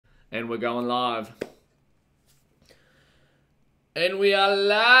And we're going live. And we are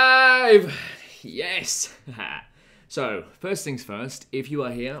live! Yes! So, first things first, if you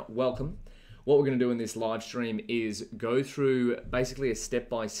are here, welcome. What we're going to do in this live stream is go through basically a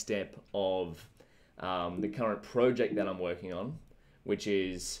step-by-step of the current project that I'm working on, which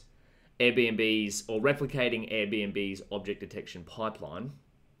is Airbnb's, or replicating Airbnb's object detection pipeline.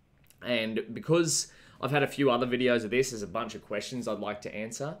 And because I've had a few other videos of this, there's a bunch of questions I'd like to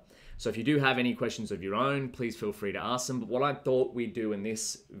answer. So if you do have any questions of your own, please feel free to ask them. But what I thought we'd do in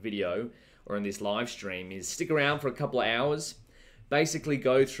this video or in this live stream is stick around for a couple of hours, basically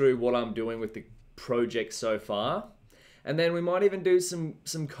go through what I'm doing with the project so far, and then we might even do some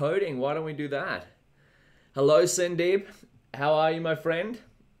coding. Why don't we do that? Hello, Sendib. How are you, my friend?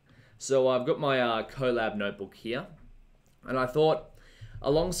 So I've got my Colab notebook here, and I thought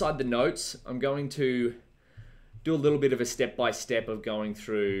alongside the notes, I'm going to do a little bit of a step-by-step of going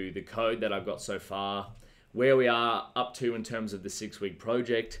through the code that I've got so far, where we are up to in terms of the 6-week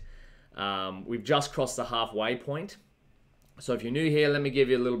project. We've just crossed the halfway point. So if you're new here, let me give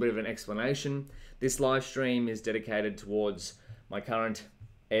you a little bit of an explanation. This live stream is dedicated towards my current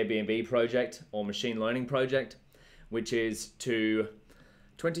Airbnb project or machine learning project, which is to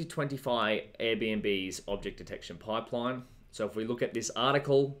 2025 Airbnb's object detection pipeline. So if we look at this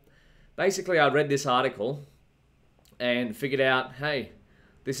article, basically I read this article and figured out, hey,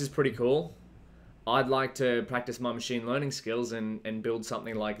 this is pretty cool. I'd like to practice my machine learning skills and build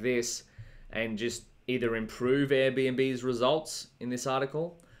something like this and just either improve Airbnb's results in this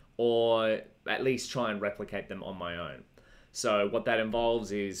article or at least try and replicate them on my own. So what that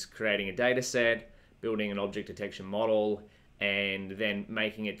involves is creating a data set, building an object detection model, and then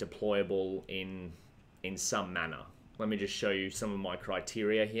making it deployable in some manner. Let me just show you some of my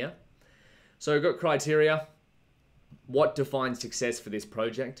criteria here. So I've got criteria. What defines success for this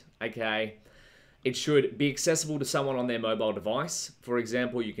project? Okay, it should be accessible to someone on their mobile device. For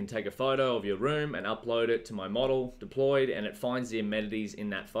example, you can take a photo of your room and upload it to my model deployed, and it finds the amenities in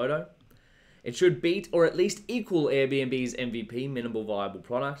that photo. It should beat or at least equal Airbnb's MVP, minimal viable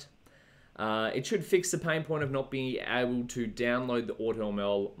product. It should fix the pain point of not being able to download the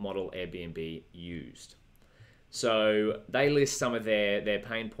AutoML model Airbnb used. So they list some of their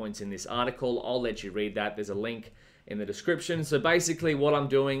pain points in this article. I'll let you read that. There's a link in the description. So basically what I'm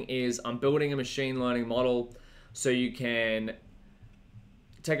doing is I'm building a machine learning model so you can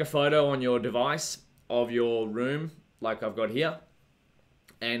take a photo on your device of your room like I've got here,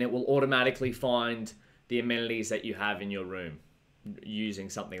 and it will automatically find the amenities that you have in your room using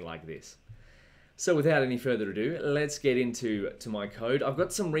something like this. So without any further ado, let's get into my code. I've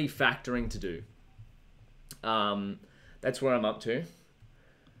got some refactoring to do. That's where I'm up to.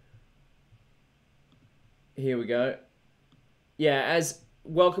 Here we go. Yeah,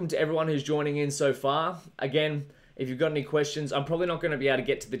 welcome to everyone who's joining in so far. Again, if you've got any questions, I'm probably not going to be able to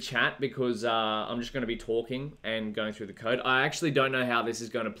get to the chat because I'm just going to be talking and going through the code. I actually don't know how this is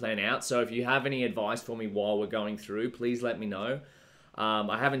going to plan out, so if you have any advice for me while we're going through, please let me know.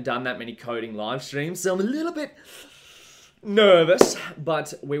 I haven't done that many coding live streams, so I'm a little bit nervous,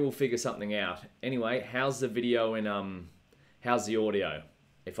 but we will figure something out. Anyway, how's the video and how's the audio?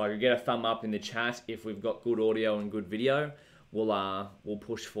 If I could get a thumb up in the chat if we've got good audio and good video, we'll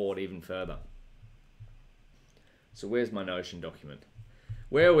push forward even further. So where's my Notion document?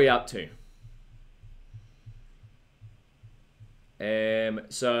 Where are we up to?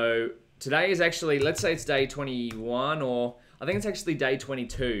 So today is actually, let's say it's day 21, or I think it's actually day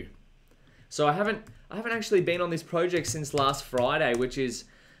 22. So I haven't actually been on this project since last Friday, which is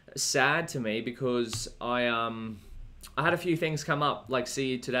sad to me because I had a few things come up. Like,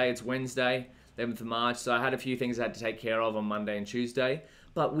 see, today it's Wednesday, 11th of March, so I had a few things I had to take care of on Monday and Tuesday.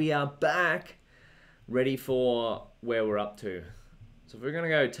 But we are back, ready for where we're up to. So if we're going to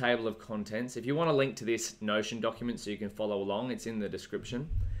go table of contents, if you want a link to this Notion document so you can follow along, it's in the description.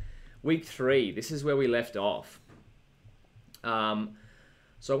 Week 3, this is where we left off.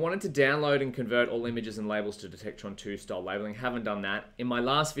 So I wanted to download and convert all images and labels to Detectron 2 style labeling. Haven't done that. In my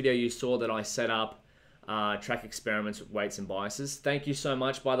last video, you saw that I set up track experiments with weights and biases. Thank you so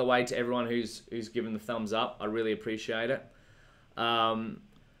much, by the way, to everyone who's given the thumbs up. I really appreciate it.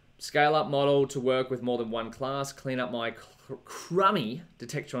 Scale up model to work with more than one class. Clean up my crummy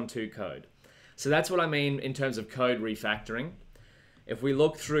Detectron 2 code. So that's what I mean in terms of code refactoring. If we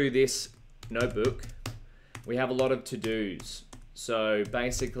look through this notebook, we have a lot of to-dos. So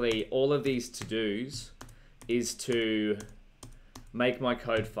basically all of these to-dos is to make my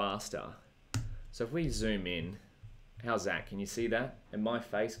code faster. So if we zoom in, how's that? Can you see that? And my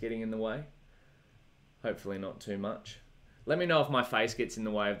face getting in the way? Hopefully not too much. Let me know if my face gets in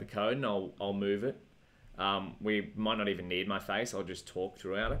the way of the code, and I'll move it. We might not even need my face. I'll just talk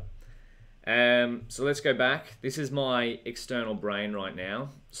throughout it. So let's go back. This is my external brain right now.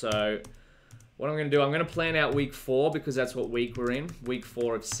 So what I'm going to do, I'm going to plan out week 4 because that's what week we're in. Week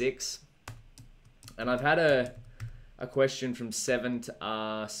 4 of 6. And I've had a question from 7 to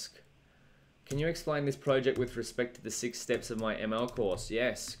ask, can you explain this project with respect to the 6 steps of my ML course?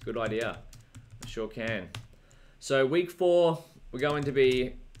 Yes, good idea. I sure can. So week 4, we're going to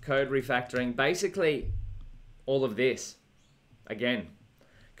be code refactoring. Basically, all of this. Again,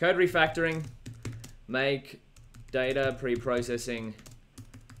 code refactoring, make data pre-processing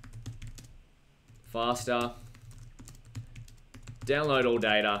faster, download all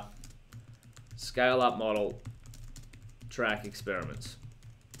data, scale up model, track experiments.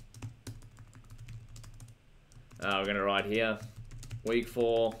 We're going to write here, week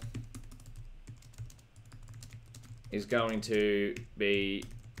 4 is going to be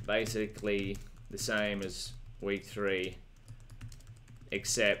basically the same as week 3,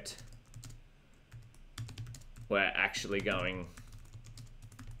 except we're actually going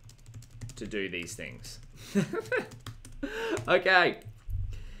to do these things. Okay.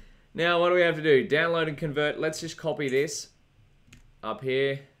 Now, what do we have to do? Download and convert. Let's just copy this up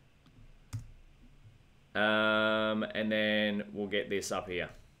here. And then we'll get this up here.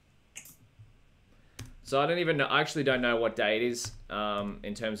 So I don't even know, I actually don't know what day it is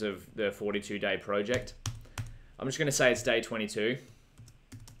in terms of the 42-day project. I'm just going to say it's day 22.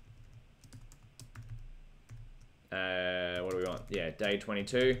 What do we want? Yeah, day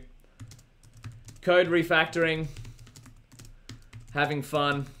 22. Code refactoring. Having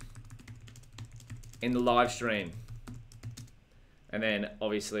fun in the live stream. And then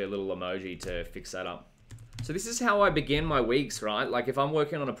obviously a little emoji to fix that up. So this is how I begin my weeks, right? Like if I'm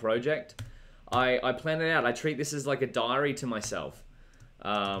working on a project, I plan it out. I treat this as like a diary to myself.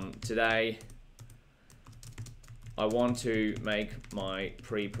 Today, I want to make my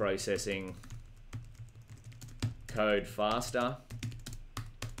pre-processing code faster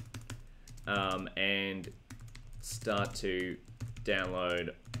and start to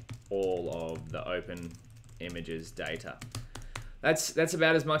download all of the open images data. That's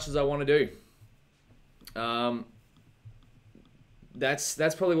about as much as I want to do.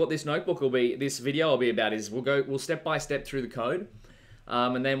 That's probably what this notebook will be. This video will be about. Is we'll step by step through the code,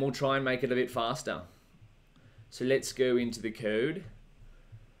 and then we'll try and make it a bit faster. So let's go into the code.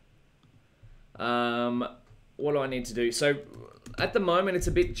 What do I need to do? So at the moment, it's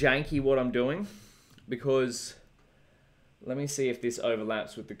a bit janky what I'm doing because let me see if this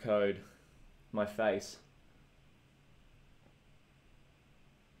overlaps with the code. My face.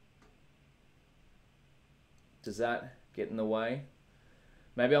 Does that get in the way?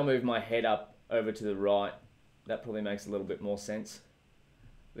 Maybe I'll move my head up over to the right. That probably makes a little bit more sense.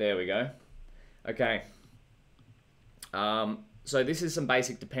 There we go. Okay. So this is some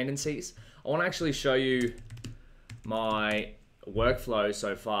basic dependencies. I want to actually show you my workflow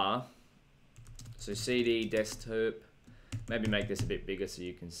so far. So CD, desktop. Maybe make this a bit bigger so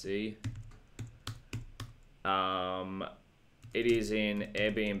you can see. It is in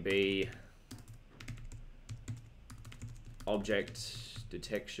Airbnb object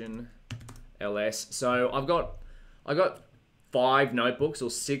detection ls. So I got 5 notebooks or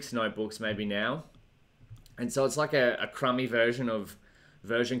 6 notebooks maybe now, and so it's like a crummy version of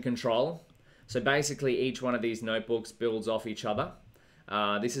version control. So basically each one of these notebooks builds off each other.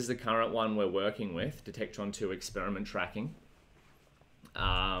 This is the current one we're working with, Detectron 2 experiment tracking.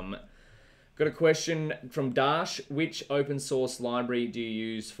 Got a question from Dash. Which open source library do you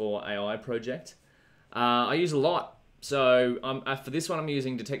use for AI project? I use a lot. So for this one, I'm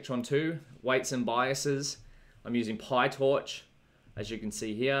using Detectron 2, weights and biases. I'm using PyTorch, as you can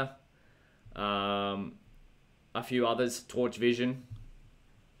see here. A few others, Torch Vision.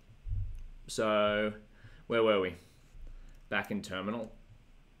 So where were we? Back in terminal.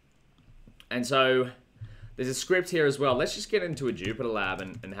 And so there's a script here as well. Let's just get into a Jupyter lab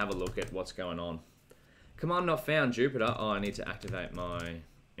and have a look at what's going on. Command not found, Jupyter. Oh, I need to activate my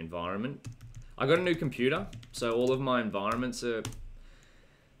environment. I got a new computer, so all of my environments are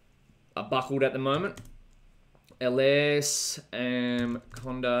buckled at the moment. ls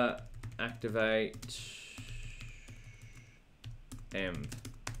conda activate env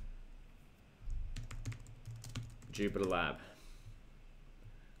Jupyter lab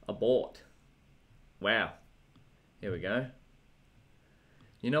abort. Wow, here we go.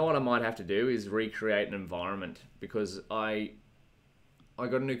 You know what I might have to do is recreate an environment because I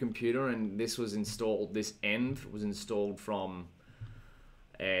got a new computer and this was installed, this env was installed from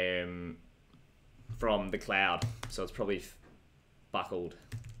from the cloud, so it's probably buckled.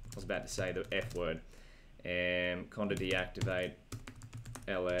 I was about to say the F word. Conda deactivate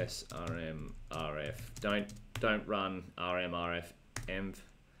ls rm rf. Don't run rm rf env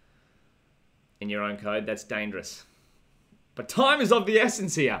in your own code. That's dangerous. But time is of the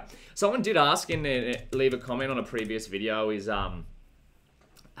essence here. Someone did ask and leave a comment on a previous video is,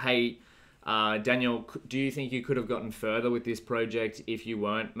 hey, Daniel, do you think you could have gotten further with this project if you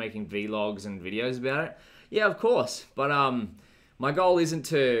weren't making vlogs and videos about it? Yeah, of course. But my goal isn't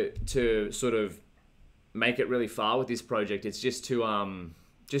to sort of make it really far with this project. It's just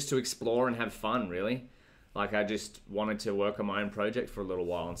to explore and have fun, really. Like, I just wanted to work on my own project for a little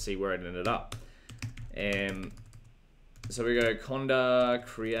while and see where it ended up. So we go conda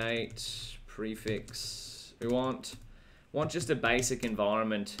create prefix. We want just a basic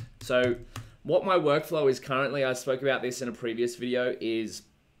environment. So what my workflow is currently, I spoke about this in a previous video, is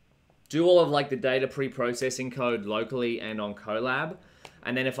do all of like the data pre-processing code locally and on Colab.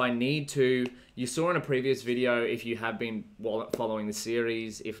 And then if I need to, you saw in a previous video, if you have been following the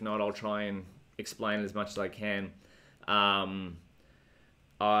series, if not, I'll try and explain as much as I can.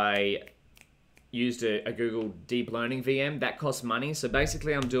 I used a Google Deep Learning VM. That costs money. So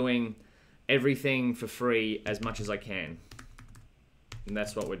basically I'm doing everything for free as much as I can. And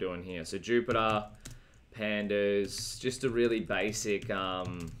that's what we're doing here. So Jupyter, Pandas, just a really basic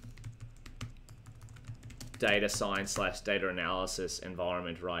data science / data analysis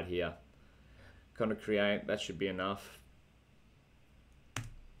environment right here. Kind of create, that should be enough.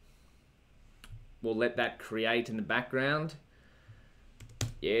 We'll let that create in the background.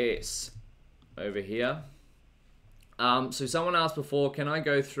 Yes, over here. So someone asked before, can I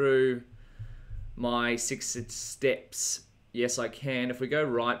go through my 6 steps? Yes, I can. If we go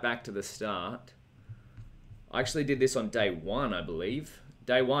right back to the start, I actually did this on day 1, I believe.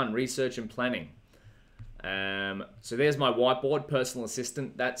 Day 1, research and planning. So there's my whiteboard, personal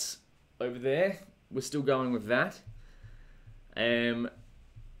assistant. That's over there. We're still going with that.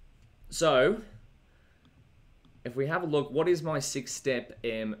 So if we have a look, what is my 6-step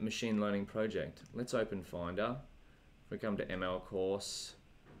machine learning project? Let's open Finder. If we come to ML course,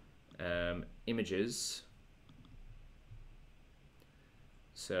 images.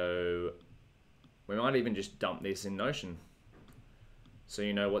 So we might even just dump this in Notion so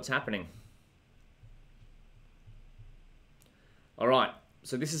you know what's happening. All right,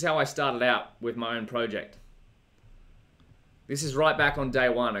 so this is how I started out with my own project. This is right back on day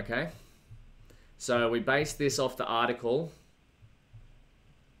 1, okay? So we based this off the article.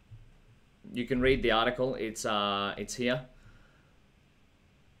 You can read the article. It's here.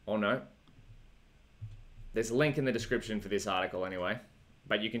 Oh no. There's a link in the description for this article anyway.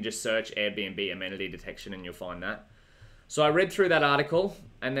 But you can just search Airbnb amenity detection and you'll find that. So I read through that article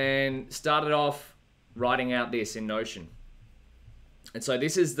and then started off writing out this in Notion. And so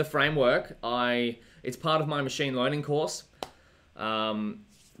this is the framework. It's part of my machine learning course.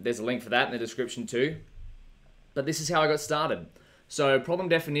 There's a link for that in the description too. But this is how I got started. So problem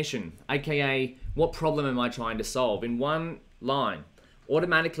definition, aka what problem am I trying to solve? In one line,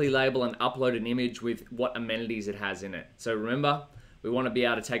 automatically label and upload an image with what amenities it has in it. So remember, we want to be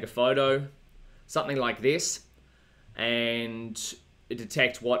able to take a photo, something like this, and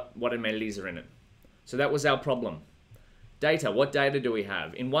detect what amenities are in it. So that was our problem. Data, what data do we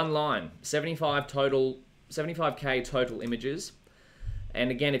have? In one line, 75K total images.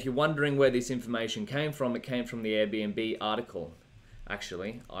 And again, if you're wondering where this information came from, it came from the Airbnb article.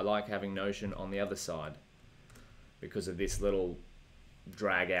 Actually, I like having Notion on the other side because of this little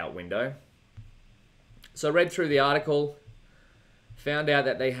drag out window. So I read through the article, found out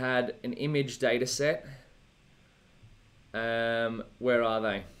that they had an image data set. Where are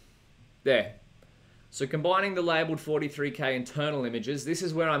they? There. So combining the labeled 43K internal images, this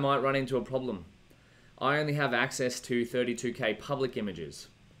is where I might run into a problem. I only have access to 32K public images.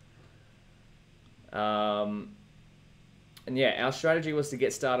 And yeah, our strategy was to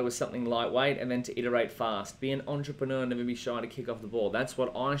get started with something lightweight and then to iterate fast. Be an entrepreneur, never be shy to kick off the ball. That's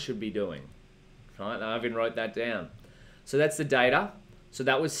what I should be doing. Right? I even wrote that down. So that's the data. So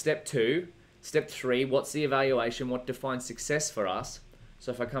that was step 2. Step 3, what's the evaluation? What defines success for us?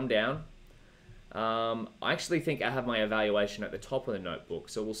 So if I come down, I actually think I have my evaluation at the top of the notebook.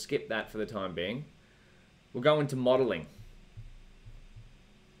 So we'll skip that for the time being. We'll go into modeling.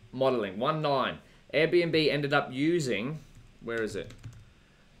 Modeling, 1.9. Airbnb ended up using, where is it?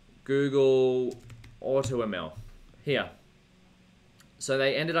 Google AutoML. Here. So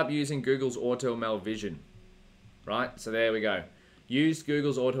they ended up using Google's AutoML Vision. Right? So there we go. Used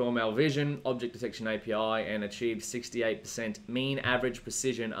Google's AutoML Vision, Object Detection API, and achieved 68% mean average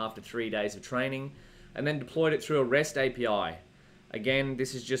precision after 3 days of training. and then deployed it through a REST API. Again,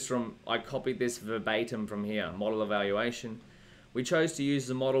 this is just from, I copied this verbatim from here, model evaluation. We chose to use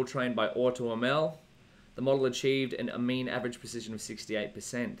the model trained by AutoML. The model achieved a mean average precision of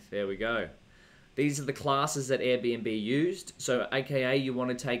 68%. There we go. These are the classes that Airbnb used. So AKA, you want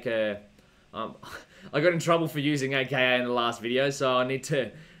to take a... I got in trouble for using AKA in the last video, so I need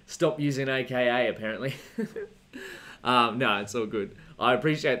to stop using AKA apparently. No, it's all good. I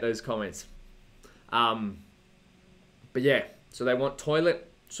appreciate those comments. But yeah, so they want toilet,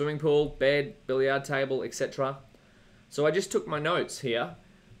 swimming pool, bed, billiard table, etc. So I just took my notes here.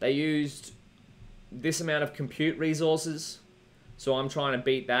 They used this amount of compute resources. So I'm trying to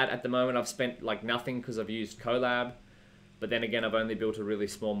beat that. At the moment, I've spent like nothing because I've used Colab. But then again, I've only built a really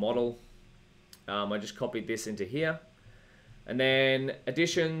small model. I just copied this into here. And then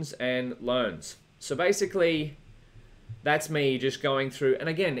additions and learns. So basically, that's me just going through. And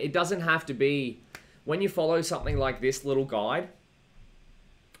again, it doesn't have to be, when you follow something like this little guide,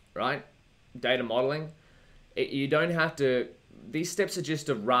 right? Data modeling, you don't have to, these steps are just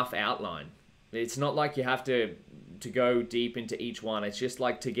a rough outline. It's not like you have to go deep into each one. It's just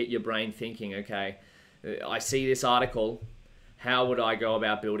like to get your brain thinking, okay, I see this article, how would I go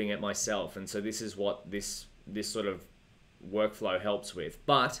about building it myself? And so this is what this sort of workflow helps with.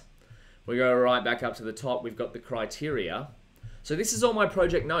 But we go right back up to the top. We've got the criteria. So this is all my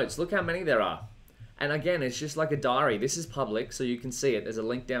project notes. Look how many there are. And again, it's just like a diary. This is public, so you can see it. There's a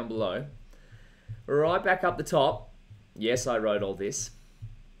link down below. Right back up the top. Yes, I wrote all this.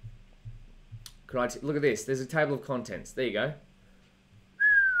 Look at this. There's a table of contents. There you go.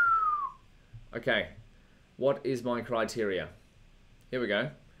 Okay. What is my criteria? Here we go.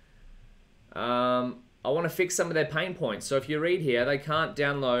 I want to fix some of their pain points. So if you read here, they can't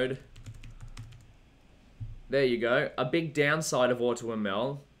download. There you go. A big downside of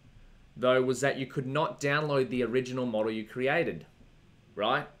AutoML, though, was that you could not download the original model you created,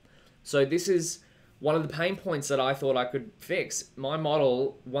 right? So this is one of the pain points that I thought I could fix. My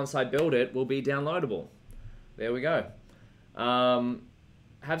model, once I build it, will be downloadable. There we go.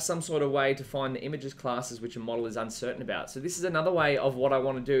 Have some sort of way to find the images classes which a model is uncertain about. So this is another way of what I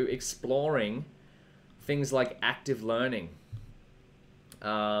want to do, exploring things like active learning.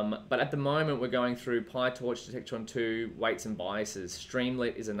 But at the moment, we're going through PyTorch, Detectron 2, weights and biases.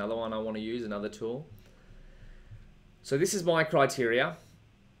 Streamlit is another one I want to use, another tool. So this is my criteria.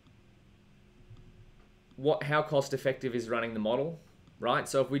 How cost effective is running the model, right?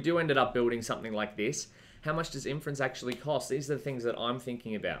 So if we do ended up building something like this, how much does inference actually cost? These are the things that I'm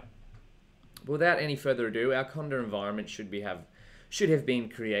thinking about. But without any further ado, our Conda environment should have been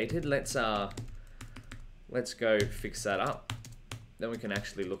created. Let's go fix that up. Then we can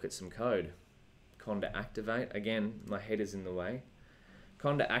actually look at some code. Conda activate. Again, my head is in the way.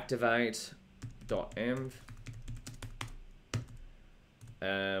 Conda activate.env.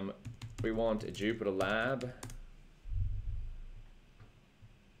 We want a Jupyter Lab.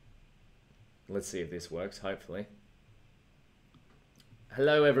 Let's see if this works, hopefully.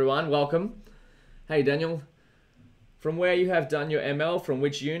 Hello everyone, welcome. Hey Daniel. From where you have done your ML, from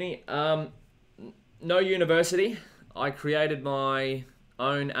which uni? No university. I created my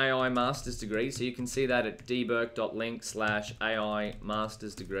own AI master's degree, so you can see that at dbourke.link/AI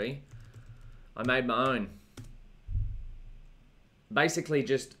master's degree. I made my own. Basically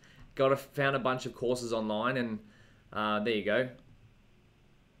just found a bunch of courses online, and there you go.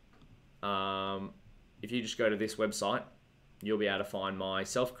 If you just go to this website, you'll be able to find my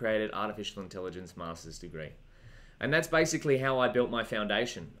self-created artificial intelligence master's degree. And that's basically how I built my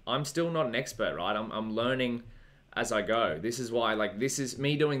foundation. I'm still not an expert, right? I'm learning as I go. This is why, like,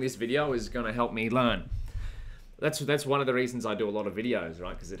 me doing this video is going to help me learn. That's one of the reasons I do a lot of videos,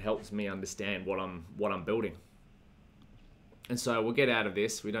 right? Because it helps me understand what I'm building. And so we'll get out of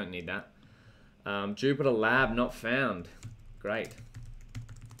this. We don't need that. Jupyter Lab not found. Great.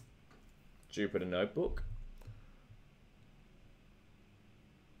 Jupyter Notebook.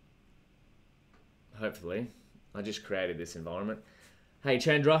 Hopefully. I just created this environment. Hey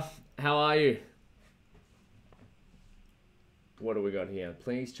Chandra, how are you? What do we got here?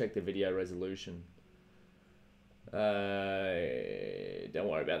 Please check the video resolution. Don't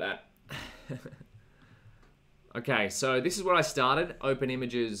worry about that. Okay, so this is where I started. Open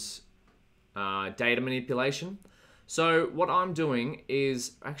images, data manipulation. So what I'm doing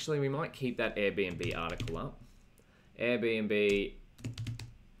is, actually we might keep that Airbnb article up. Airbnb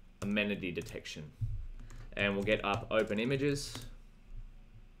amenity detection. And we'll get up open images.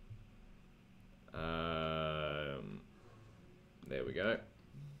 There we go.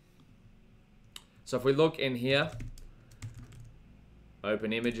 So if we look in here,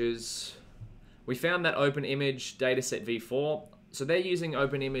 open images, we found that Open Image Dataset v4. So they're using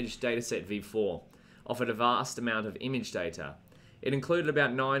Open Image Dataset v4, offered a vast amount of image data. It included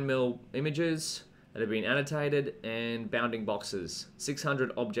about 9 mil images that have been annotated and bounding boxes,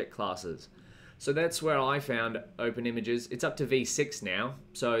 600 object classes. So that's where I found Open Images. It's up to v6 now.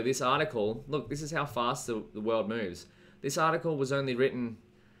 So this article, look, this is how fast the world moves. This article was only written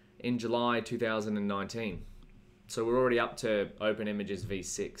in July 2019. So we're already up to Open Images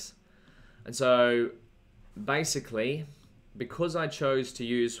v6. And so basically, because I chose to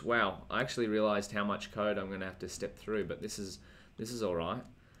use, wow, I actually realized how much code I'm gonna have to step through, but this is all right.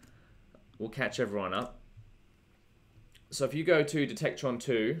 We'll catch everyone up. So if you go to Detectron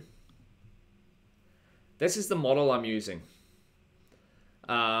 2, this is the model I'm using.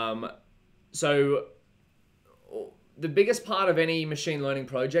 So the biggest part of any machine learning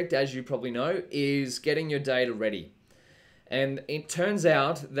project, as you probably know, is getting your data ready. And it turns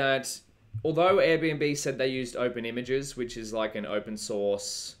out that although Airbnb said they used Open Images, which is like an open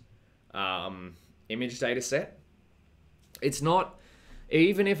source image data set, it's not,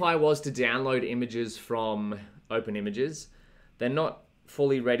 even if I was to download images from Open Images, they're not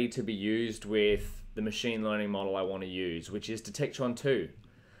fully ready to be used with the machine learning model I want to use, which is Detectron 2.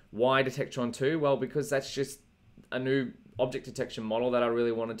 Why Detectron 2? Well, because that's just a new object detection model that I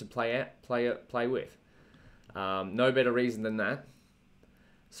really wanted to play with. No better reason than that.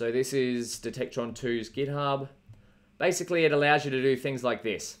 So this is Detectron 2's GitHub. Basically, it allows you to do things like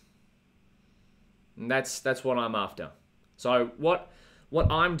this. And that's what I'm after. So what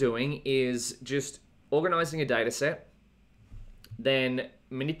I'm doing is just organizing a data set, then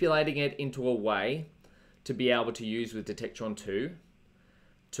manipulating it into a way to be able to use with Detectron 2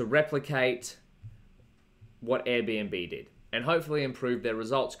 to replicate what Airbnb did and hopefully improve their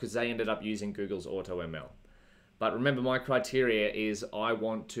results, because they ended up using Google's AutoML. But remember, my criteria is I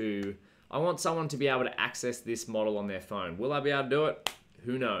want someone to be able to access this model on their phone. Will I be able to do it?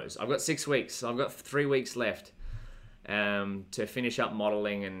 Who knows? I've got 6 weeks. I've got 3 weeks left to finish up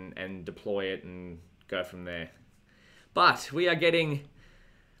modeling and deploy it and go from there. But we are getting...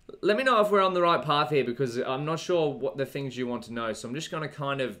 Let me know if we're on the right path here, because I'm not sure what the things you want to know. So I'm just going to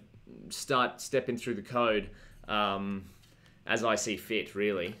kind of start stepping through the code as I see fit,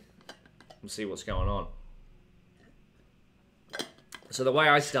 really. We'll see what's going on. So the way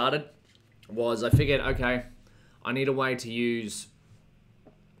I started was I figured, okay, I need a way to use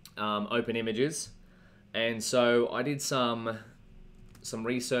Open Images. And so I did some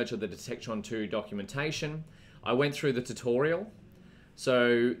research of the Detectron 2 documentation. I went through the tutorial.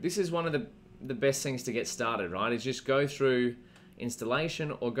 So this is one of the best things to get started, right? Is just go through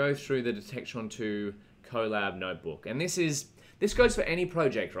installation or go through the Detectron 2 Colab notebook. And this goes for any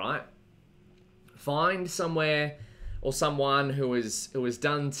project, right? Find somewhere or someone who has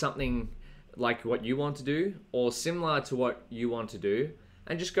done something like what you want to do or similar to what you want to do,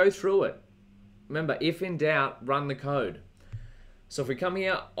 and just go through it. Remember, if in doubt, run the code. So if we come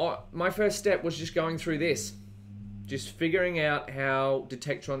here, my first step was just going through this. Just figuring out how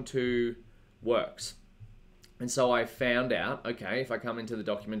Detectron 2 works. And so I found out, okay, if I come into the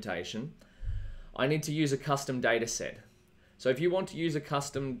documentation, I need to use a custom data set. So if you want to use a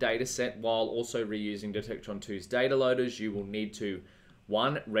custom data set while also reusing Detectron 2's data loaders, you will need to,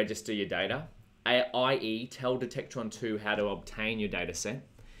 1, register your data, i.e. tell Detectron 2 how to obtain your data set,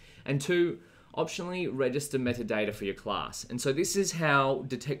 and 2, optionally register metadata for your class. And so this is how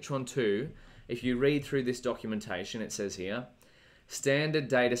Detectron 2, if you read through this documentation, it says here, standard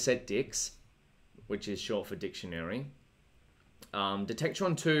dataset DIX, which is short for dictionary.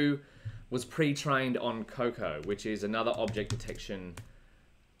 Detectron 2 was pre-trained on Coco, which is another object detection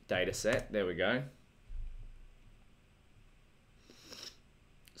dataset. There we go.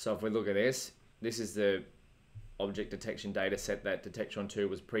 So if we look at this, this is the object detection dataset that Detectron 2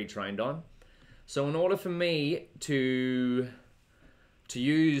 was pre-trained on. So in order for me to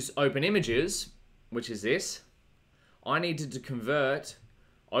use Open Images, which is this, I needed to convert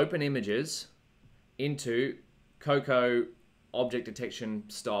Open Images into Coco object detection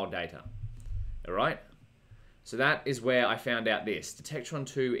style data. All right? So that is where I found out this. Detectron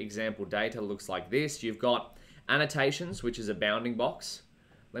 2 example data looks like this. You've got annotations, which is a bounding box.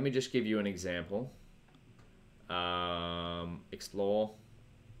 Let me just give you an example. Explore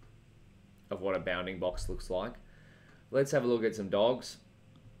of what a bounding box looks like. Let's have a look at some dogs.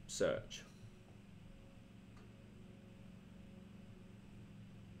 Search.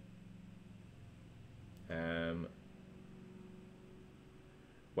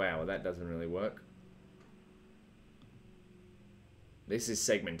 Wow, that doesn't really work. This is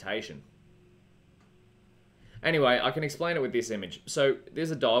segmentation. Anyway, I can explain it with this image. So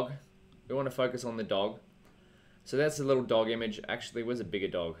there's a dog. We want to focus on the dog. So that's a little dog image. Actually, where's a bigger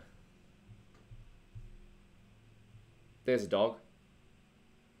dog? There's a dog.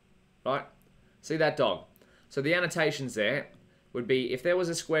 Right? See that dog? So the annotations there would be, if there was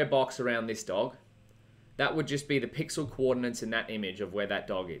a square box around this dog, that would just be the pixel coordinates in that image of where that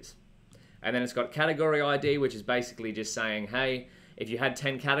dog is. And then it's got category ID, which is basically just saying, hey, if you had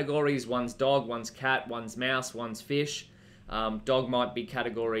 10 categories, one's dog, one's cat, one's mouse, one's fish. Dog might be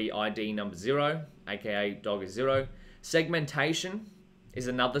category ID number 0, aka dog is 0. Segmentation is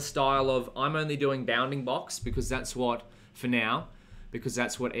another style of, I'm only doing bounding box because that's what, for now, because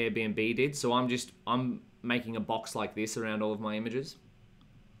that's what Airbnb did. So I'm making a box like this around all of my images.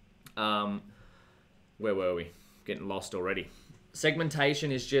 Where were we? Getting lost already.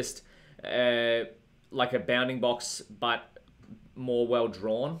 Segmentation is just like a bounding box, but more well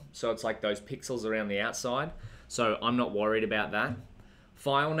drawn. So it's like those pixels around the outside. So I'm not worried about that.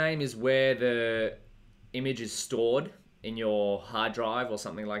 File name is where the image is stored in your hard drive or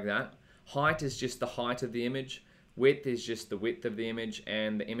something like that. Height is just the height of the image. Width is just the width of the image.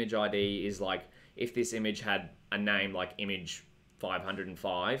 And the image ID is like, if this image had a name like image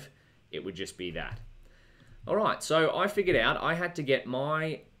 505, it would just be that. All right, so I figured out I had to get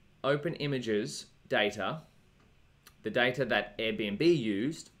my open images data, the data that Airbnb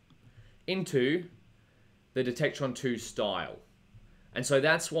used, into the Detection 2 style. And so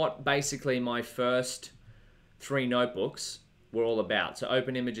that's what basically my first 3 notebooks were all about. So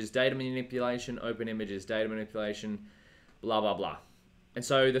open images, data manipulation, open images, data manipulation, blah, blah, blah. And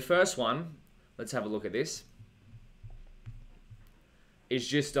so the first one, let's have a look at this, is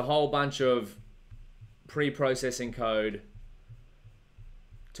just a whole bunch of pre-processing code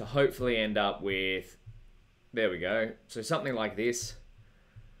to hopefully end up with, there we go. So something like this.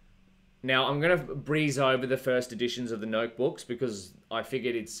 Now I'm going to breeze over the first editions of the notebooks because I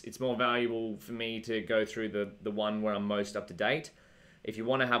figured it's more valuable for me to go through the one where I'm most up to date. If you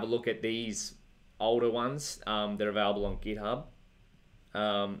want to have a look at these older ones, they're available on GitHub.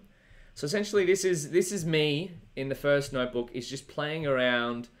 So essentially this is me in the first notebook, is just playing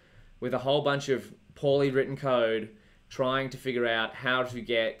around with a whole bunch of poorly written code, trying to figure out how to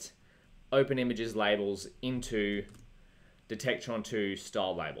get open images labels into Detection 2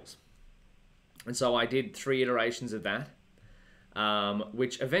 style labels. And so I did 3 iterations of that,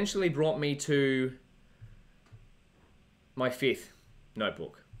 which eventually brought me to my 5th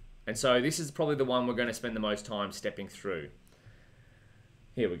notebook. And so this is probably the one we're going to spend the most time stepping through.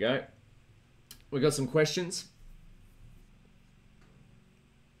 Here we go. We've got some questions.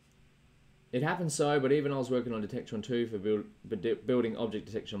 It happened so, but even I was working on Detection 2 for building object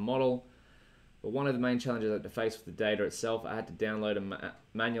detection model. But one of the main challenges I had to face with the data itself, I had to download and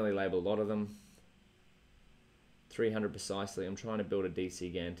manually label a lot of them. 300 precisely. I'm trying to build a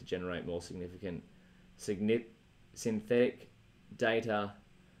DC GAN to generate more synthetic data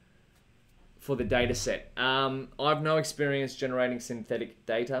for the data set. I've no experience generating synthetic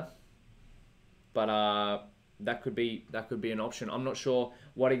data, but that could be an option. I'm not sure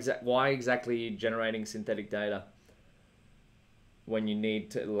why exactly you're generating synthetic data when you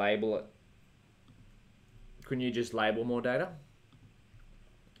need to label it. Couldn't you just label more data?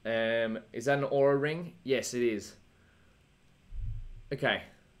 Is that an Aura ring? Yes, it is. Okay.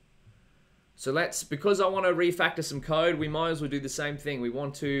 So because I want to refactor some code, we might as well do the same thing. We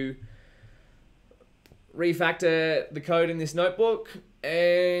want to refactor the code in this notebook,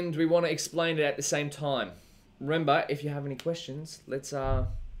 and we want to explain it at the same time. Remember, if you have any questions, let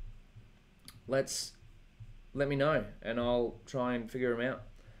me know, and I'll try and figure them out.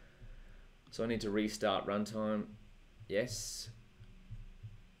 So I need to restart runtime. Yes.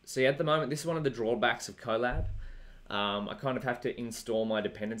 See, at the moment, this is one of the drawbacks of Colab. I kind of have to install my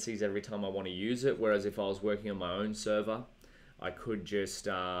dependencies every time I want to use it, whereas if I was working on my own server, I could just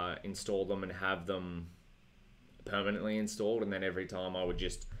install them and have them permanently installed, and then every time I would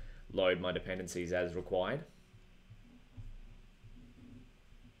just load my dependencies as required.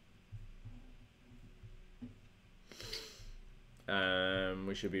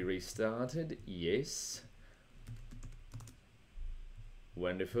 We should be restarted. Yes.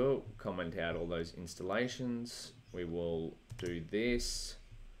 Wonderful. Comment out all those installations. We will do this.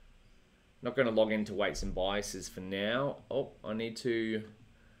 Not going to log into weights and biases for now. Oh, I need to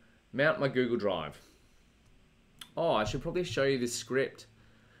mount my Google Drive. Oh, I should probably show you this script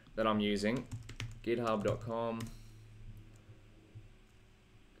that I'm using. github.com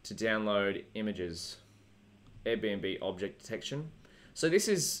to download images. Airbnb object detection. So this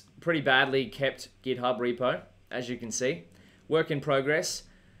is pretty badly kept GitHub repo, as you can see. Work in progress.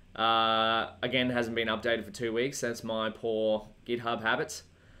 Again, hasn't been updated for 2 weeks. That's my poor GitHub habits.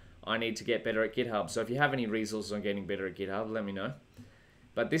 I need to get better at GitHub. So if you have any resources on getting better at GitHub, let me know.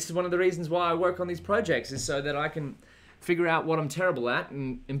 But this is one of the reasons why I work on these projects, is so that I can figure out what I'm terrible at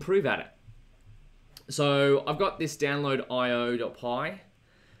and improve at it. So I've got this download io.py.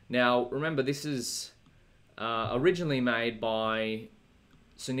 Now remember, this is originally made by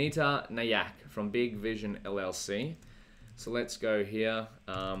Sunita Nayak from Big Vision LLC. So let's go here,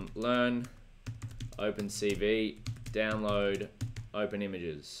 learn OpenCV, download open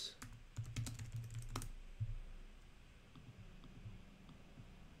images.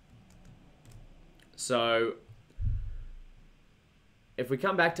 So if we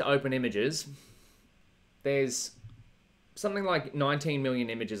come back to open images, there's something like 19 million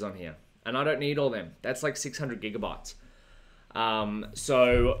images on here, and I don't need all them. That's like 600 gigabytes.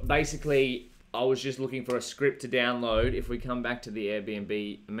 So basically, I was just looking for a script to download. If we come back to the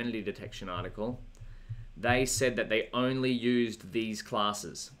Airbnb amenity detection article, they said that they only used these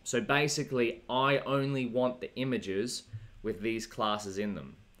classes. So basically, I only want the images with these classes in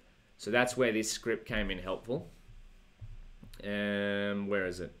them. So that's where this script came in helpful. Where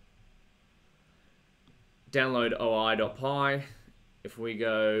is it? Download oi.py. If we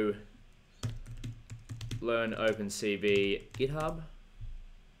go learn OpenCV GitHub,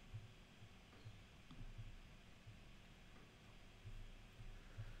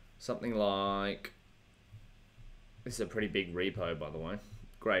 something like, this is a pretty big repo, by the way.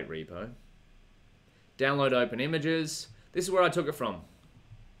 Great repo. Download open images. This is where I took it from.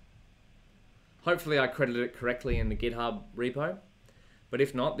 Hopefully I credited it correctly in the GitHub repo, but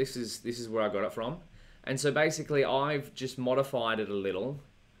if not, this is where I got it from. And so basically I've just modified it a little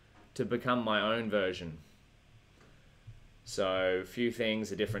to become my own version. So a few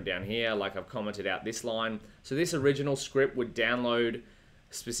things are different down here, like I've commented out this line. So this original script would download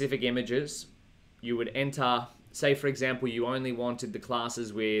specific images. You would enter, say for example, you only wanted the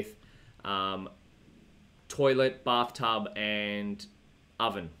classes with toilet, bathtub, and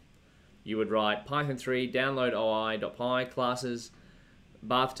oven. You would write Python 3 download oi.py classes,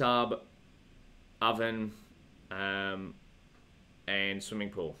 bathtub, oven, and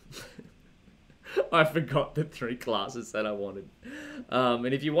swimming pool. I forgot the 3 classes that I wanted.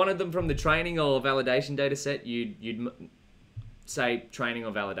 And if you wanted them from the training or validation data set, you'd say training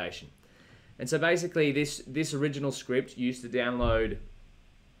or validation. And so basically this original script used to download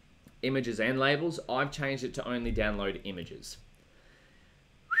images and labels. I've changed it to only download images.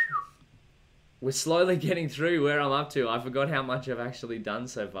 We're slowly getting through where I'm up to. I forgot how much I've actually done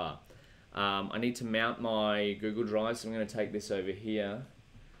so far. I need to mount my Google Drive, so I'm going to take this over here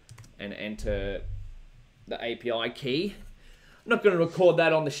and enter the API key. I'm not going to record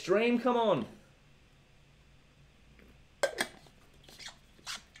that on the stream, come on.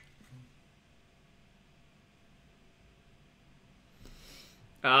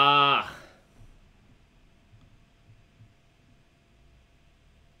 Ah.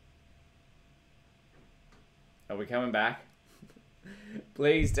 Are we coming back?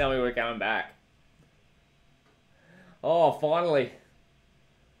 Please tell me we're coming back. Oh, finally.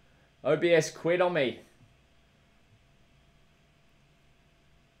 OBS quit on me.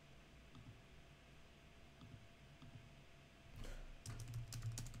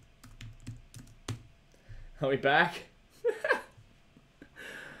 Are we back?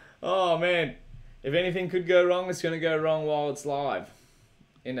 Oh man, if anything could go wrong, it's going to go wrong while it's live,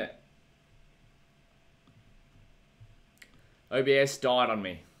 isn't it? OBS died on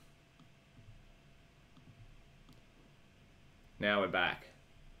me. Now we're back.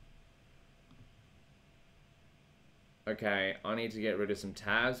 Okay, I need to get rid of some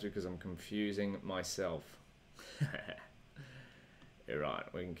tabs because I'm confusing myself. You're right,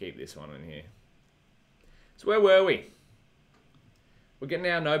 we can keep this one in here. So where were we? We're getting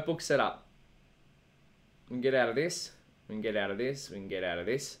our notebook set up. We can get out of this. We can get out of this. We can get out of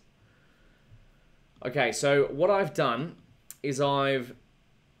this. Okay, so what I've done is I've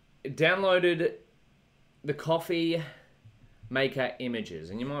downloaded the coffee maker images.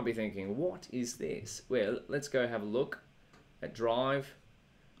 And you might be thinking, what is this? Well, let's go have a look at Drive,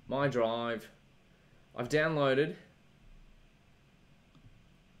 My Drive. I've downloaded,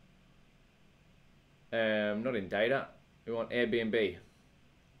 not in data, we want Airbnb.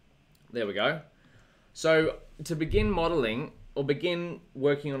 There we go. So to begin modeling or begin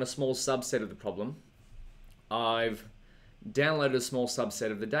working on a small subset of the problem, I've downloaded a small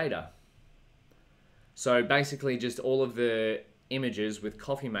subset of the data. So basically just all of the images with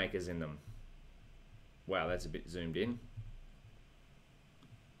coffee makers in them. Wow, that's a bit zoomed in.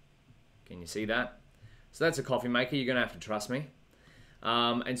 Can you see that? So that's a coffee maker, you're gonna have to trust me.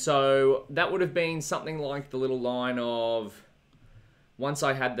 And so that would have been something like the little line of once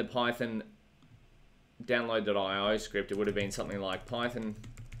I had the Python download.io script, it would have been something like Python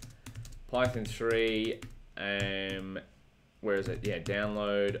 3, where is it? Yeah,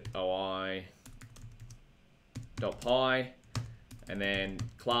 download oi.py, and then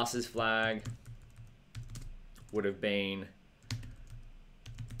classes flag would have been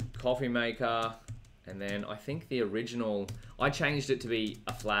coffee maker, and then I think the original, I changed it to be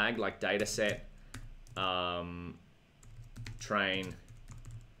a flag like dataset train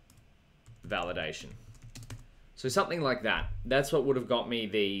validation. So something like that. That's what would have got me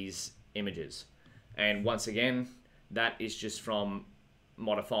these images. And once again, that is just from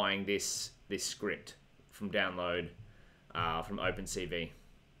modifying this script from download from OpenCV,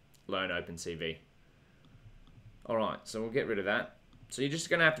 learn OpenCV. All right, so we'll get rid of that. So you're just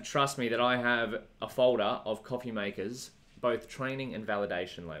going to have to trust me that I have a folder of coffee makers, both training and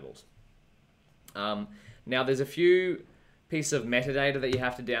validation labels. Now there's a few pieces of metadata that you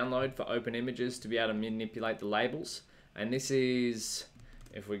have to download for open images to be able to manipulate the labels. And this is,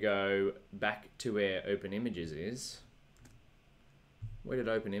 if we go back to where open images is, where did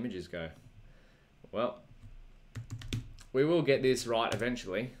open images go? Well, we will get this right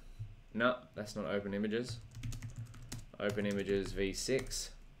eventually. No, that's not open images. Open images v6.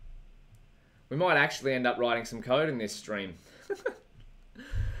 We might actually end up writing some code in this stream.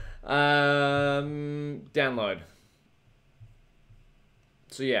 Download.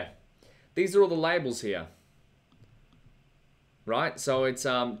 So yeah, these are all the labels here. Right, so it's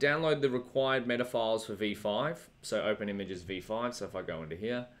download the required meta files for v5. So open images v5, so if I go into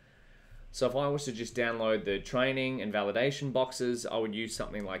here. So if I was to just download the training and validation boxes, I would use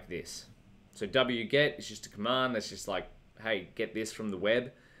something like this. So wget is just a command that's just like, hey, get this from the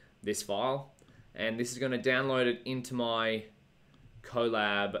web, this file. And this is going to download it into my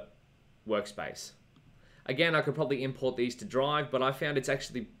Colab workspace. Again, I could probably import these to Drive, but I found it's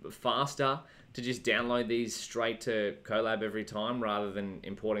actually faster to just download these straight to Colab every time rather than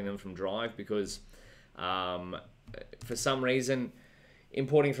importing them from Drive, because for some reason,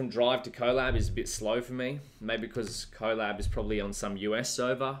 importing from Drive to Colab is a bit slow for me. Maybe because Colab is probably on some US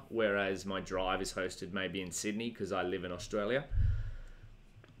server, whereas my Drive is hosted maybe in Sydney because I live in Australia.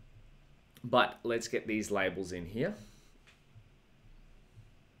 But let's get these labels in here.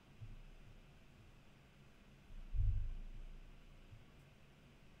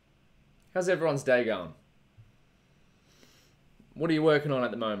 How's everyone's day going? What are you working on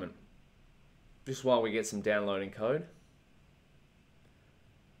at the moment? Just while we get some downloading code.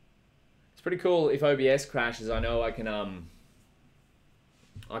 It's pretty cool if OBS crashes. I know I can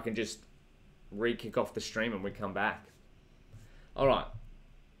just re-kick off the stream and we come back. All right.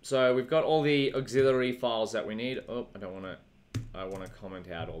 So we've got all the auxiliary files that we need. Oh, I want to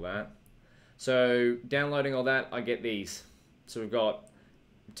comment out all that. So downloading all that, I get these. So we've got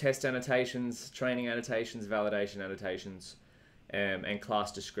test annotations, training annotations, validation annotations, and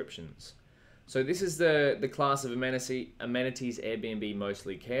class descriptions. So this is the class of amenities Airbnb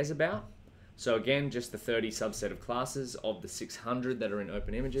mostly cares about. So again, just the 30 subset of classes of the 600 that are in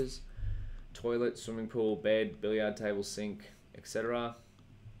open images: toilet, swimming pool, bed, billiard table, sink, etc.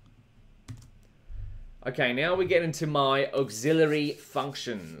 Okay, now we get into my auxiliary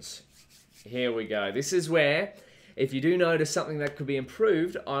functions. Here we go. This is where, if you do notice something that could be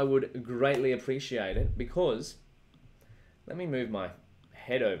improved, I would greatly appreciate it, because, let me move my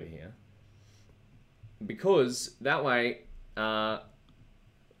head over here, because that way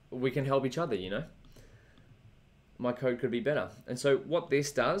we can help each other, you know. My code could be better. And so what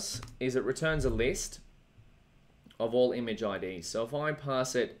this does is it returns a list of all image IDs. So if I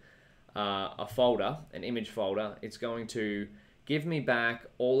pass it a folder, an image folder, it's going to give me back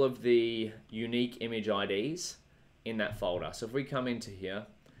all of the unique image IDs in that folder. So if we come into here,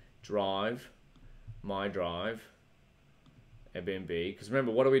 Drive, My Drive, Airbnb, because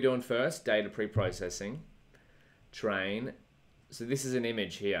remember, what are we doing first? Data pre-processing, train. So this is an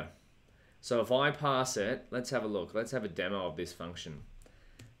image here. So if I pass it, let's have a look. Let's have a demo of this function.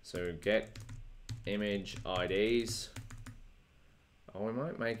 So get image IDs. Oh, we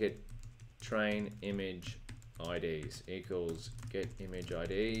might make it train image IDs equals get image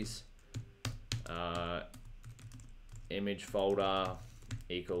IDs. Image folder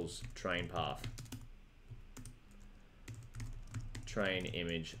equals train path. Train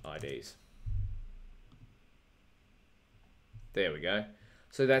image IDs. There we go.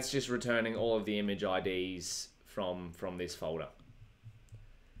 So that's just returning all of the image IDs from this folder.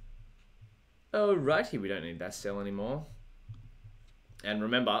 Alrighty, we don't need that cell anymore. And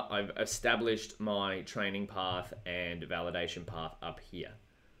remember, I've established my training path and validation path up here.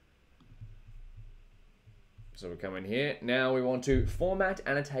 So we come in here. Now we want to format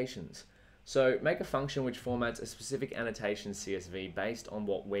annotations. So make a function which formats a specific annotation CSV based on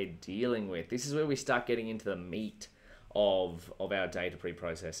what we're dealing with. This is where we start getting into the meat of our data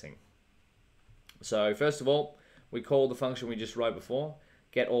pre-processing. So first of all, we call the function we just wrote before,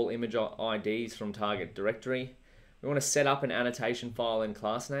 get all image IDs from target directory. We want to set up an annotation file and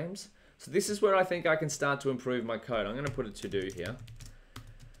class names. So this is where I think I can start to improve my code. I'm going to put a to-do here.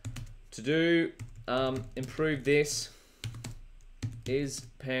 To do, improve this. Is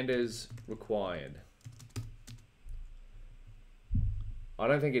pandas required? I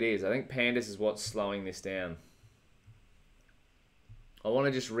don't think it is. I think pandas is what's slowing this down. I want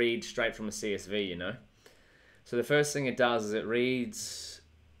to just read straight from a CSV, you know. So the first thing it does is it reads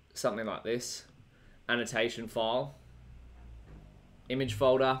something like this. Annotation file. Image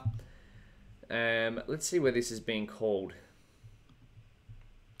folder. Let's see where this is being called.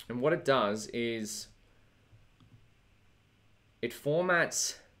 And what it does is it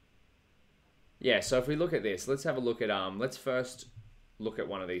formats. Yeah, so if we look at this, let's have a look at let's first look at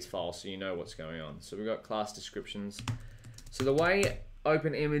one of these files so you know what's going on. So we've got class descriptions. So the way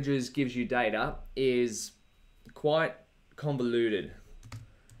Open Images gives you data is quite convoluted.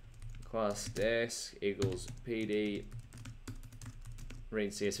 Class desk equals PD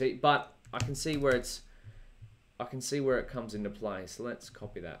read CSV, but I can see where it comes into play. So let's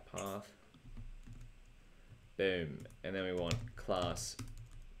copy that path. Boom, and then we want class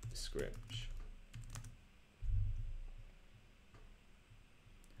description.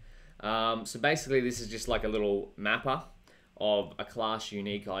 So basically this is just like a little mapper of a class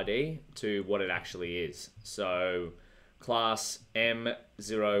unique ID to what it actually is. So class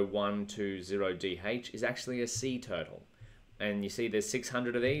M0120DH is actually a sea turtle. And you see there's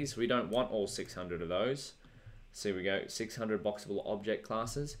 600 of these. We don't want all 600 of those. So we go 600 boxable object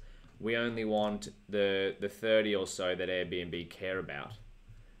classes. We only want the 30 or so that Airbnb care about,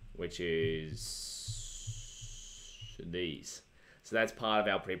 which is these. So that's part of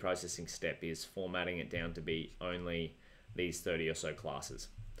our pre-processing step, is formatting it down to be only these 30 or so classes.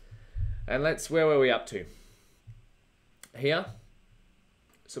 And where were we up to? Here.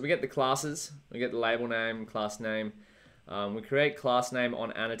 So we get the classes, we get the label name, class name. We create class name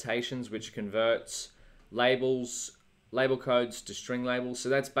on annotations, which converts label codes to string labels. So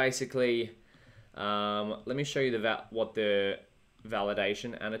that's basically, let me show you what the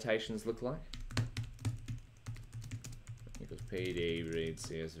validation annotations look like. Equals PD read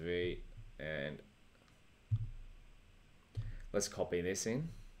CSV, and let's copy this in.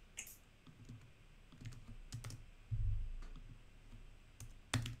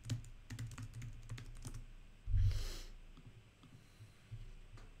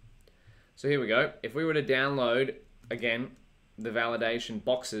 So here we go. If we were to download, again, the validation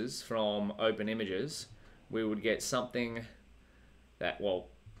boxes from Open Images, we would get something that, well,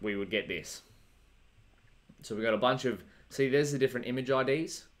 we would get this. So we've got a bunch of, see, there's the different image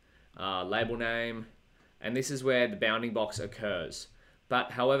IDs, label name, and this is where the bounding box occurs. But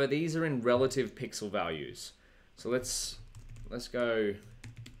however, these are in relative pixel values. So let's go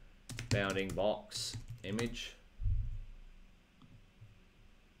bounding box image.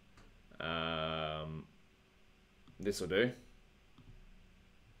 This will do.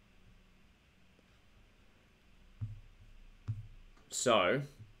 So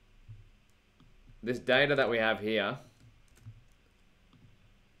this data that we have here,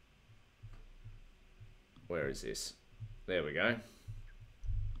 where is this? There we go.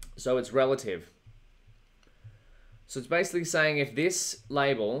 So it's relative. So it's basically saying if this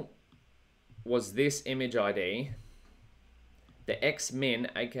label was this image ID, the X-min,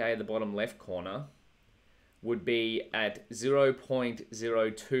 aka the bottom left corner, would be at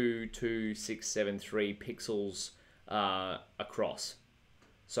 0.022673 pixels across.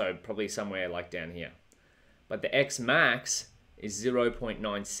 So probably somewhere like down here. But the X max is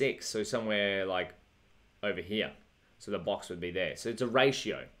 0.96, so somewhere like over here. So the box would be there. So it's a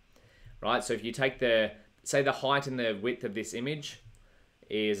ratio, right? So if you take say the height and the width of this image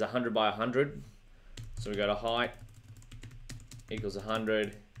is 100 by 100. So we go to height equals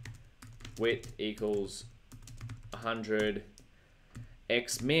 100, width equals 100,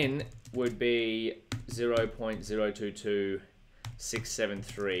 X min would be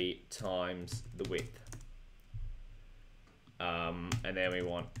 0.022673 times the width. And then we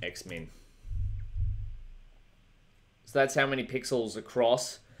want X min. So that's how many pixels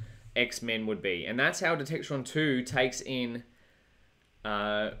across X min would be. And that's how Detection 2 takes in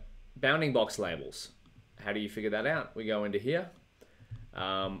bounding box labels. How do you figure that out? We go into here.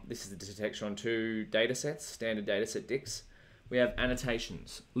 This is the Detection 2 datasets, standard dataset DICs. We have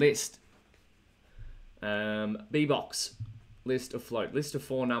annotations, list. bbox, list of float, list of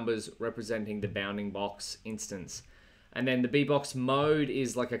 4 numbers representing the bounding box instance. And then the bbox mode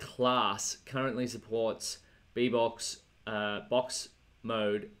is like a class, currently supports bbox box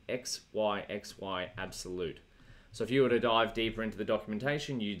mode XY absolute. So if you were to dive deeper into the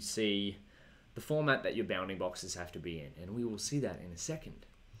documentation, you'd see the format that your bounding boxes have to be in, and we will see that in a second.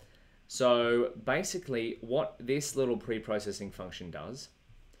 So basically what this little pre-processing function does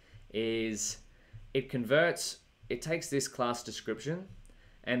is it takes this class description,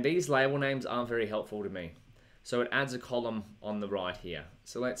 and these label names aren't very helpful to me. So it adds a column on the right here.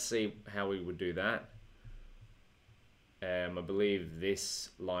 So let's see how we would do that. I believe this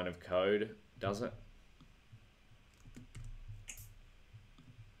line of code does it.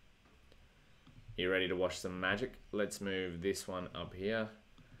 You ready to watch some magic? Let's move this one up here.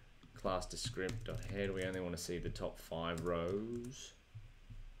 Class descript.head. We only want to see the top 5 rows.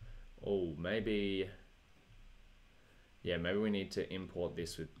 Oh, maybe... yeah, maybe we need to import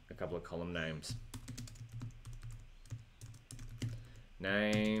this with a couple of column names.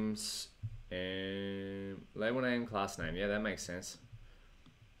 Names, label name, class name. Yeah, that makes sense.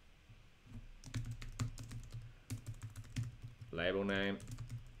 Label name,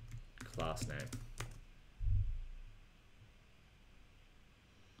 class name.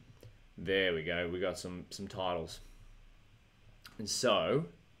 There we go. We got some titles. And so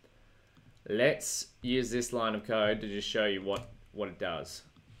let's use this line of code to just show you what it does.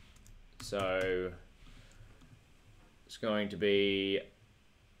 So it's going to be,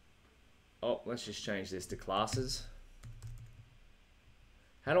 oh, let's just change this to classes.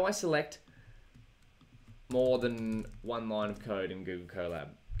 How do I select more than one line of code in Google Colab?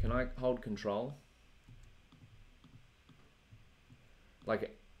 Can I hold control?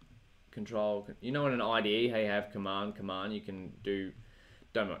 Like control, you know, in an IDE, how you have command, you can do,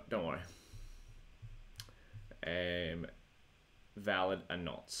 don't worry. Valid or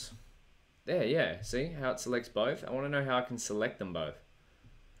not. There, yeah, see how it selects both? I want to know how I can select them both.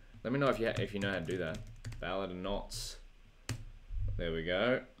 Let me know if you know how to do that. Valid or not. There we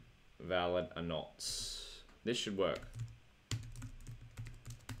go. Valid or not. This should work.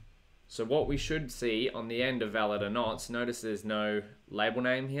 So what we should see on the end of valid or not, notice there's no label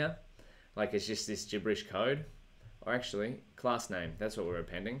name here. Like it's just this gibberish code. Or actually, class name. That's what we're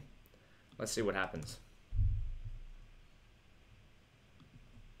appending. Let's see what happens.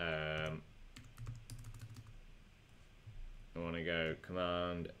 I want to go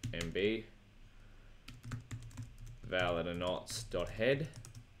command MB valid or not dot head.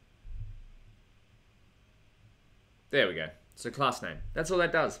 There we go. So class name. That's all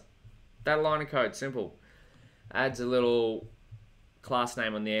that does. That line of code, simple. Adds a little class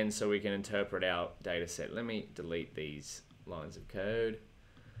name on the end so we can interpret our data set. Let me delete these lines of code.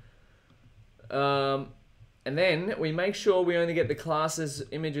 And then we make sure we only get the classes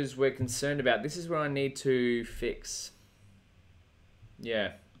images we're concerned about. This is where I need to fix.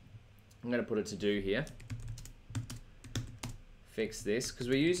 Yeah, I'm going to put a to do here. Fix this because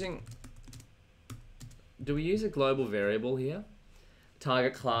we're using. Do we use a global variable here?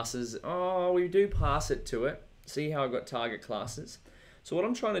 Target classes. Oh, we do pass it to it. See how I've got target classes. So what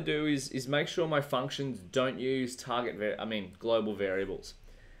I'm trying to do is make sure my functions don't use global variables.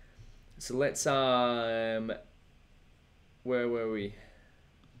 So let's where were we?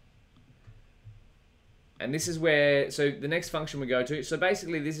 And this is where, so the next function we go to, so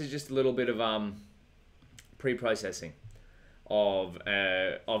basically this is just a little bit of pre-processing of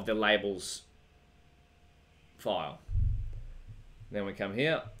the labels file. Then we come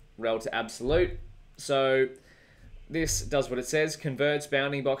here, rel to absolute. So this does what it says, converts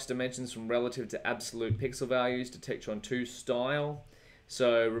bounding box dimensions from relative to absolute pixel values to Tektron2 style.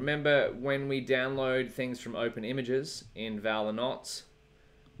 So remember when we download things from open images in val or not,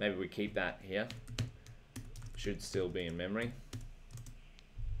 maybe we keep that here. Should still be in memory.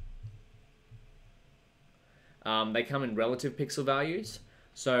 They come in relative pixel values.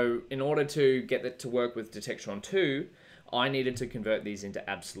 So in order to get that to work with Tektron2, I needed to convert these into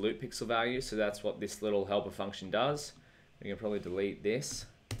absolute pixel values. So that's what this little helper function does. We can probably delete this.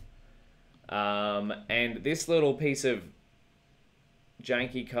 And this little piece of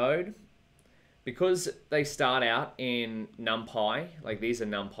janky code, because they start out in NumPy, like these are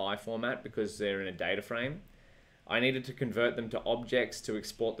NumPy format because they're in a data frame, I needed to convert them to objects to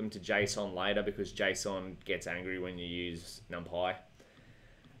export them to JSON later because JSON gets angry when you use NumPy.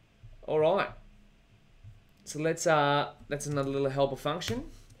 All right. So that's another little helper function.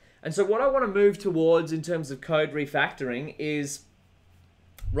 And so what I want to move towards in terms of code refactoring is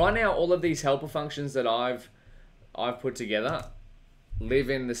right now all of these helper functions that I've put together live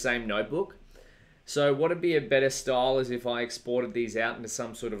in the same notebook. So what would be a better style is if I exported these out into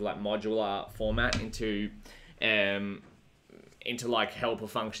some sort of like modular format into like helper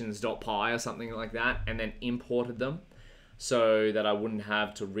functions.py or something like that, and then imported them so that I wouldn't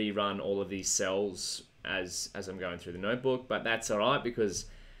have to rerun all of these cells as I'm going through the notebook. But that's all right, because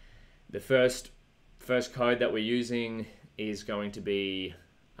the first code that we're using is going to be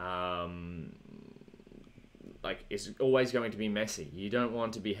it's always going to be messy. You don't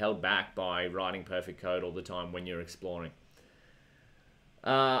want to be held back by writing perfect code all the time when you're exploring.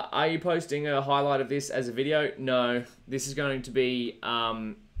 Are you posting a highlight of this as a video? No, this is going to be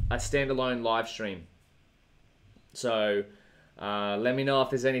a standalone live stream. So let me know if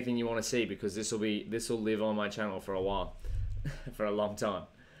there's anything you want to see, because this will live on my channel for a while, for a long time.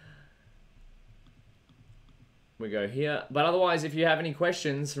 We go here, but otherwise, if you have any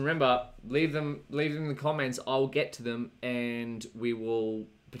questions, remember, leave them in the comments. I'll get to them, and we will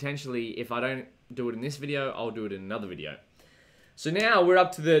potentially, if I don't do it in this video, I'll do it in another video. So now we're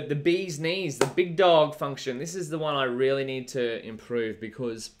up to the bee's knees, the big dog function. This is the one I really need to improve,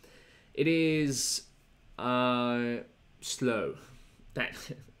 because it is slow.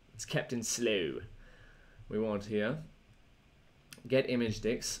 It's kept in slow. We want here, get image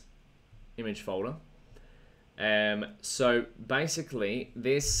dicks, image folder. So basically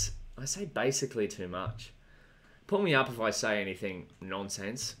this, I say basically too much. Pull me up if I say anything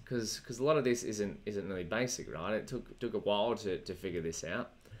nonsense, because a lot of this isn't really basic, right? It took a while to figure this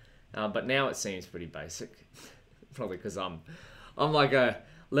out, but now it seems pretty basic. Probably because I'm like a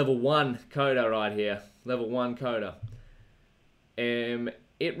level 1 coder right here, level 1 coder.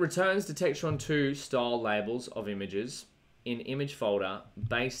 It returns Detection2 style labels of images in image folder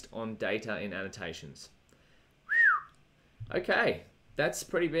based on data in annotations. Okay, that's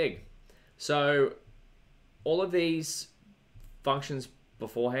pretty big. So all of these functions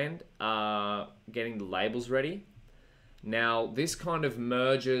beforehand are getting the labels ready. Now this kind of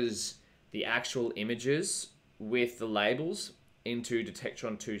merges the actual images with the labels into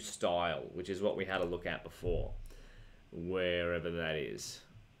Detection2 style, which is what we had a look at before, wherever that is.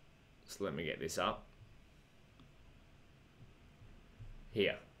 So let me get this up.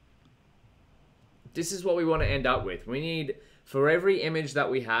 Here. This is what we want to end up with. We need, for every image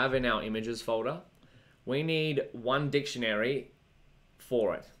that we have in our images folder, we need one dictionary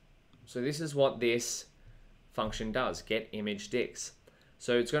for it. So this is what this function does, get image dicts.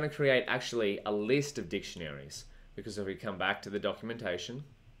 So it's going to create actually a list of dictionaries, because if we come back to the documentation,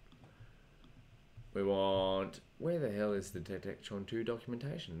 we want, where the hell is the Detection2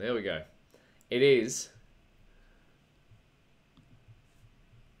 documentation? There we go. It is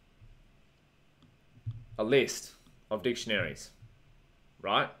a list of dictionaries,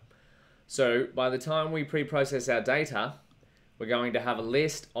 right? So by the time we pre-process our data, we're going to have a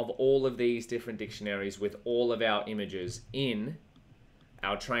list of all of these different dictionaries with all of our images in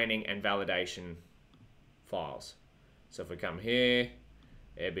our training and validation files. So if we come here,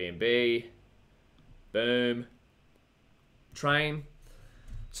 Airbnb, boom, train.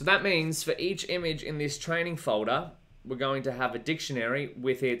 So that means for each image in this training folder, we're going to have a dictionary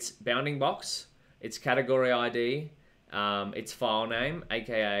with its bounding box, its category ID, its file name,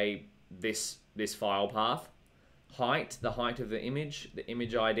 aka this file path, height, the height of the image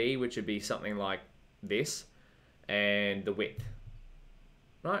ID, which would be something like this, and the width.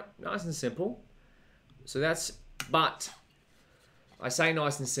 Right, nice and simple. So that's, but I say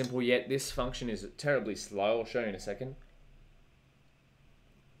nice and simple, yet this function is terribly slow. I'll show you in a second.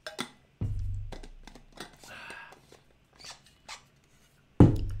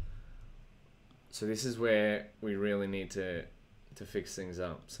 So this is where we really need to fix things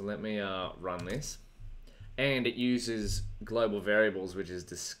up. So let me run this. And it uses global variables, which is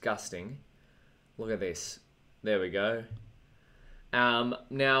disgusting. Look at this. There we go.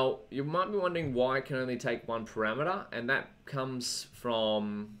 Now, you might be wondering why it can only take one parameter, and that comes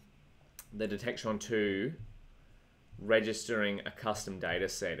from the Detection2 registering a custom data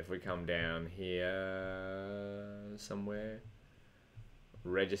set. If we come down here somewhere,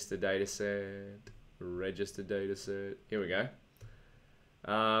 register data set, here we go.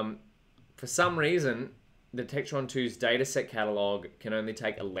 For some reason, the Detection2's dataset catalog can only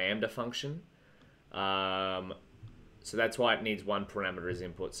take a lambda function. So that's why it needs one parameter as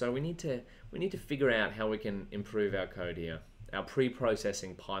input. So we need to figure out how we can improve our code here, our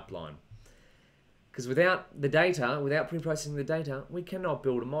pre-processing pipeline. Because without the data, without pre-processing the data, we cannot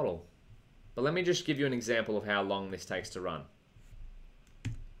build a model. But let me just give you an example of how long this takes to run.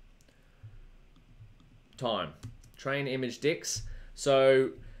 Time. Train image dicts.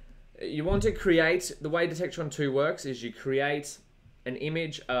 So you want to create, the way Detection2 works is you create an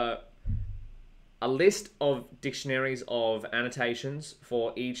image, a list of dictionaries of annotations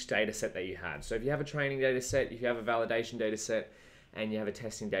for each data set that you have. So if you have a training data set, if you have a validation data set, and you have a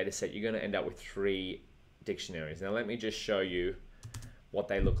testing data set, you're going to end up with 3 dictionaries. Now let me just show you what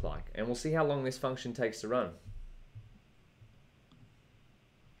they look like, and we'll see how long this function takes to run.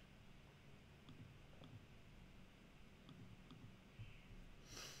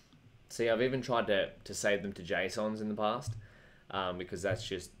 See, I've even tried to save them to JSONs in the past, because that's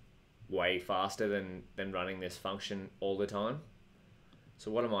just way faster than running this function all the time.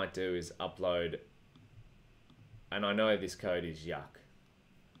 So what I might do is upload, and I know this code is yuck,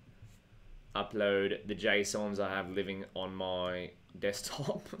 upload the JSONs I have living on my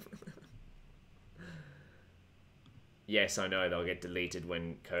desktop. Yes, I know they'll get deleted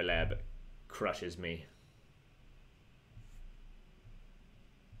when Colab crushes me.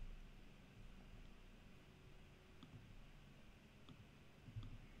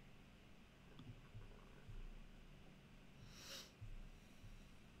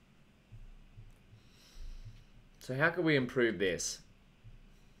 So how can we improve this?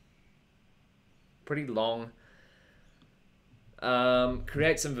 Pretty long.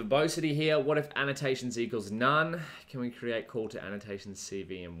 Create some verbosity here. What if annotations equals none? Can we create call to annotations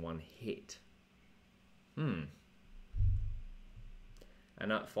CV in one hit? And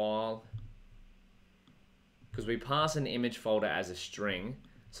that file. Because we pass an image folder as a string.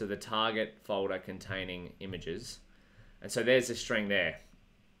 So the target folder containing images. And so there's a string there.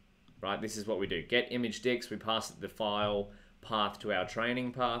 Right, this is what we do. Get image dicts, we pass the file path to our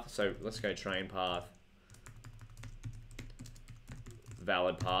training path. So let's go train path,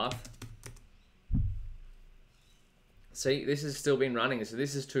 valid path. See, this has still been running, so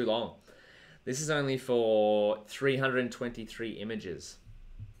this is too long. This is only for 323 images.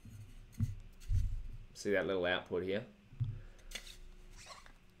 See that little output here?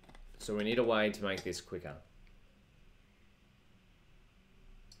 So we need a way to make this quicker.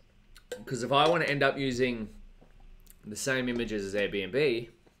 Because if I want to end up using the same images as Airbnb,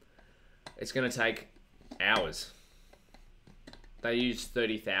 it's going to take hours. They use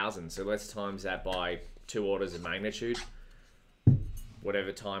 30,000, so let's times that by 2 orders of magnitude,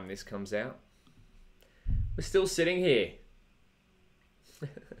 whatever time this comes out. We're still sitting here.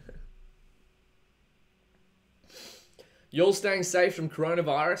 You all staying safe from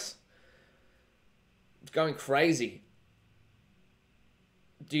coronavirus? It's going crazy.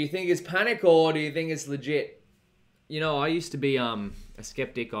 Do you think it's panic or do you think it's legit? You know, I used to be a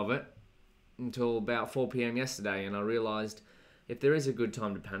skeptic of it until about 4 p.m. yesterday, and I realized if there is a good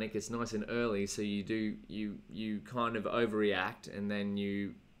time to panic, it's nice and early, so you kind of overreact, and then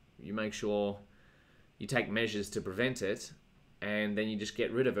you make sure you take measures to prevent it, and then you just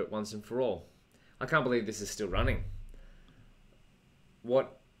get rid of it once and for all. I can't believe this is still running.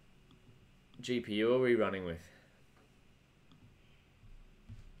 What GPU are we running with?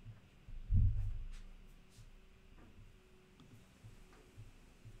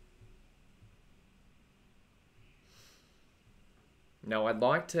 Now I'd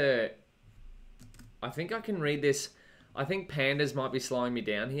like to, I think I can read this. I think pandas might be slowing me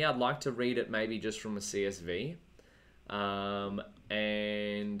down here. I'd like to read it maybe just from a CSV.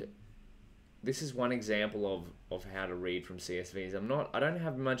 And this is one example of how to read from CSVs. I don't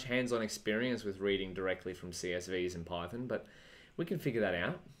have much hands-on experience with reading directly from CSVs in Python, but we can figure that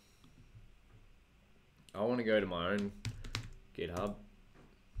out. I want to go to my own GitHub.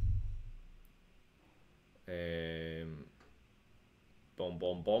 Boom,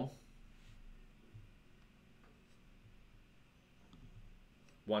 boom, boom.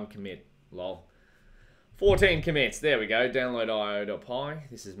 One commit, lol. 14 commits, there we go. Download io.py.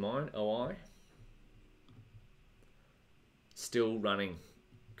 This is mine, OI. Still running.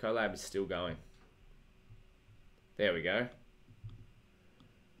 Colab is still going. There we go.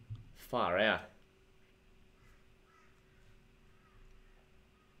 Far out.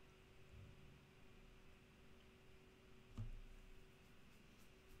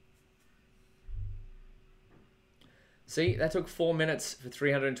 See, that took 4 minutes for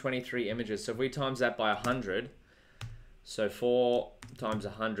 323 images. So if we times that by 100, so 4 times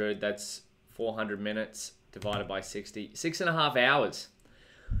 100, that's 400 minutes divided by 60, 6.5 hours.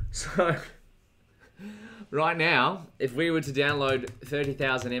 So right now, if we were to download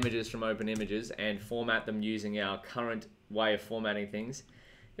 30,000 images from Open Images and format them using our current way of formatting things,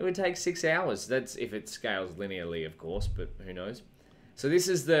 it would take 6 hours. That's if it scales linearly, of course, but who knows. So this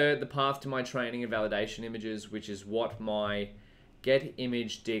is the path to my training and validation images, which is what my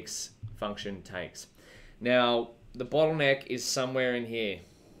getImageDicts function takes. Now, the bottleneck is somewhere in here.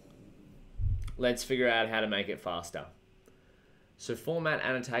 Let's figure out how to make it faster. So format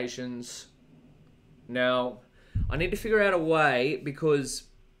annotations, Now, I need to figure out a way, because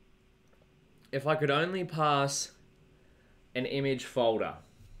if I could only pass an image folder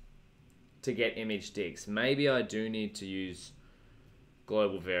to get image digs, maybe I do need to use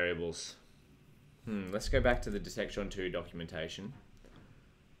global variables. Let's go back to the Detection2 documentation.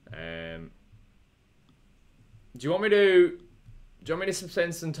 Do you want me to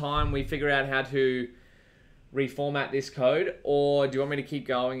spend some time we figure out how to reformat this code, or do you want me to keep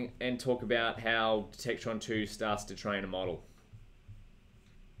going and talk about how Detection2 starts to train a model?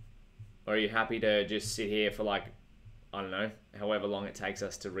 Or are you happy to just sit here for like, I don't know, however long it takes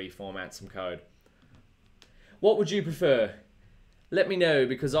us to reformat some code? What would you prefer? Let me know,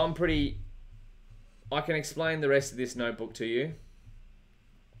 because I can explain the rest of this notebook to you.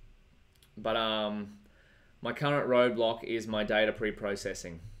 But my current roadblock is my data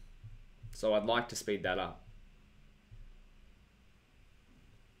pre-processing. So I'd like to speed that up.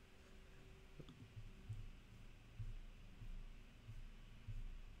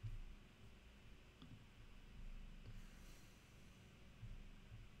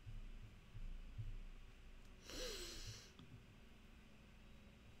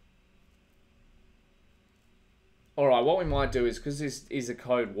 All right, what we might do is, because this is a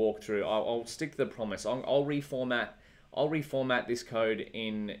code walkthrough, I'll stick to the promise. I'll reformat this code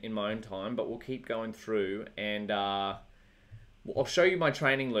in my own time, but we'll keep going through, and I'll show you my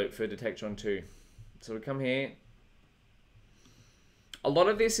training loop for Detection2. So we come here. A lot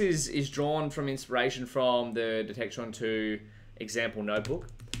of this is drawn from inspiration from the Detection2 example notebook.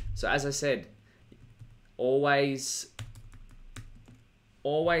 So as I said, always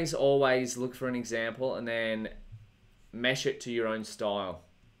look for an example and then mesh it to your own style.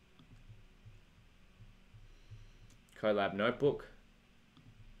 Colab notebook.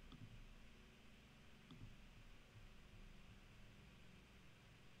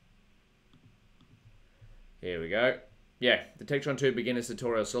 Here we go. Yeah, Detection2 beginner's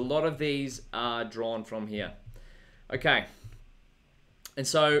tutorial. So a lot of these are drawn from here. Okay. And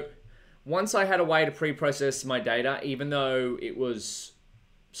so once I had a way to pre-process my data, even though it was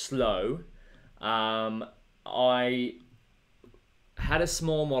slow, I had a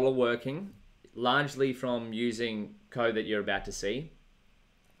small model working, largely from using code that you're about to see.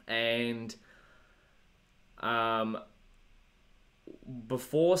 And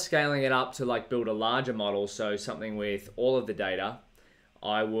before scaling it up to like build a larger model, so something with all of the data,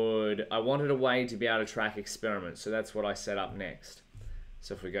 I wanted a way to be able to track experiments. So that's what I set up next.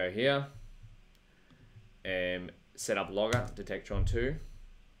 So if we go here and set up logger, Detection2.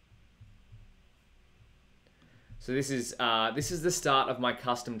 So this is the start of my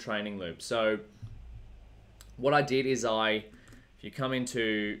custom training loop. So what I did is if you come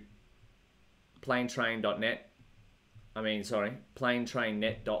into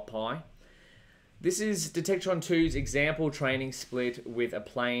planetrainnet.py, this is Detection2's example training split with a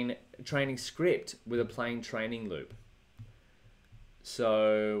plain training script with a plain training loop.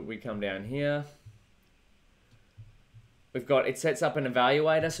 So we come down here. It sets up an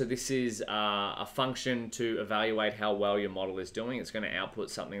evaluator. So this is a function to evaluate how well your model is doing. It's going to output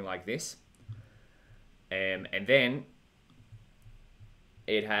something like this. And then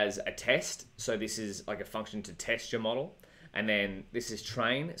it has a test. So this is like a function to test your model. And then this is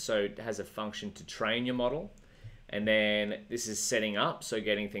train. So it has a function to train your model. And then this is setting up. So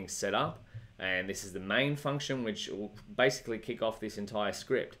getting things set up. And this is the main function, which will basically kick off this entire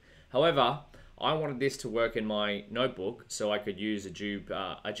script. However, I wanted this to work in my notebook so I could use a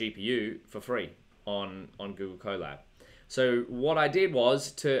GPU for free on Google Colab. So what I did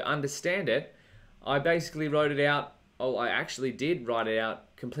was, to understand it, I basically wrote it out. Oh, I actually did write it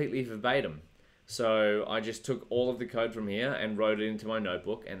out completely verbatim. So I just took all of the code from here and wrote it into my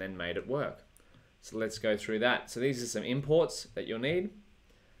notebook and then made it work. So let's go through that. So these are some imports that you'll need.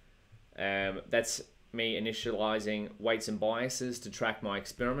 That's me initializing weights and biases to track my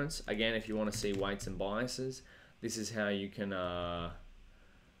experiments. Again, if you want to see weights and biases, this is how you can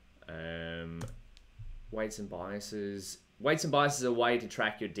weights and biases. Weights and biases are a way to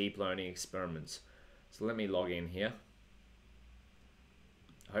track your deep learning experiments. So let me log in here.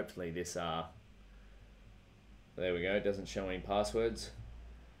 Hopefully this there we go, it doesn't show any passwords.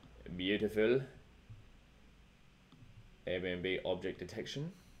 Beautiful. Airbnb object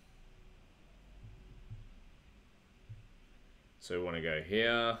detection. So we want to go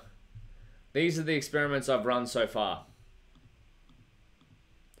here. These are the experiments I've run so far.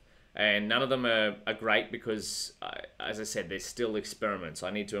 And none of them are great because, as I said, they're still experiments. I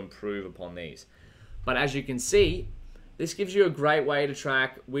need to improve upon these. But as you can see, this gives you a great way to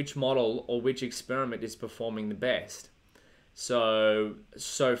track which model or which experiment is performing the best. So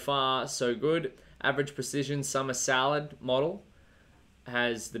far, so good. Average precision summer salad model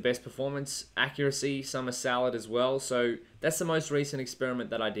has the best performance. Accuracy summer salad as well. So that's the most recent experiment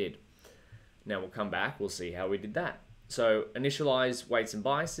that I did. Now we'll come back, we'll see how we did that. So initialize weights and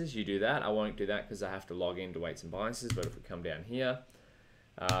biases, you do that. I won't do that because I have to log into weights and biases, but if we come down here,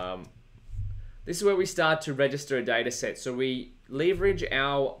 this is where we start to register a data set. So we leverage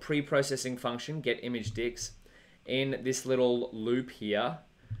our pre-processing function, getImageDix, in this little loop here,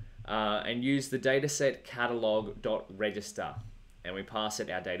 and use the dataset catalog.register, and we pass it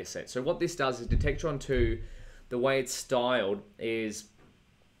our data set. So what this does is Detectron 2, the way it's styled is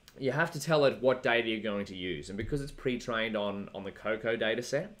you have to tell it what data you're going to use. And because it's pre-trained on the Cocoa data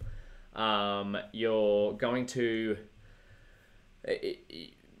set, you're going to,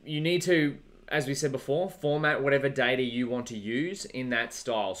 you need to, as we said before, format whatever data you want to use in that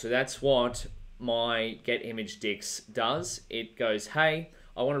style. So that's what my getImageDix does. It goes, hey,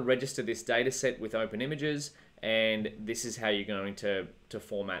 I want to register this data set with open images, and this is how you're going to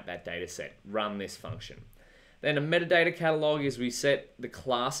format that data set. Run this function. Then a metadata catalog is we set the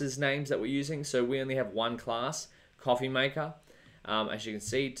classes names that we're using. So we only have one class, Coffee Maker. As you can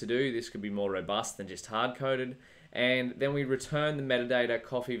see, to do this could be more robust than just hard-coded. And then we return the metadata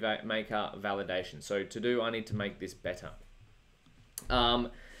Coffee Maker validation. So to do, I need to make this better. Then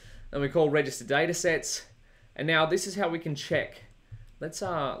we call register datasets. And now this is how we can check. Let's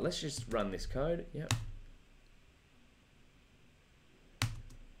just run this code. Yep.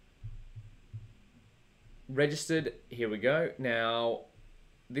 Registered, here we go. Now,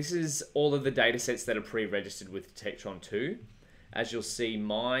 this is all of the data sets that are pre-registered with Detectron 2. As you'll see,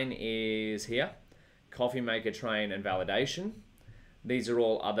 mine is here, Coffee Maker, Train, and Validation. These are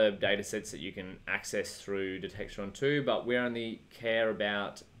all other data sets that you can access through Detectron 2, but we only care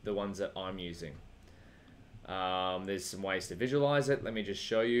about the ones that I'm using. There's some ways to visualize it. Let me just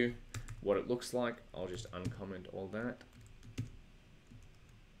show you what it looks like. I'll just uncomment all that.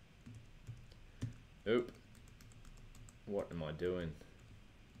 Oop. What am I doing?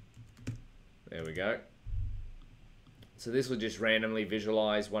 There we go. So this will just randomly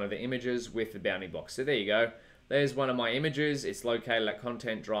visualize one of the images with the bounding box. So there you go. There's one of my images. It's located at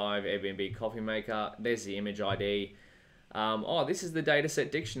Content Drive, Airbnb, Coffee Maker. There's the image ID. Oh, this is the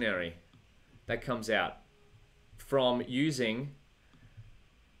dataset dictionary that comes out from using,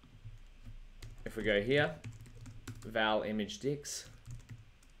 if we go here, val image dix.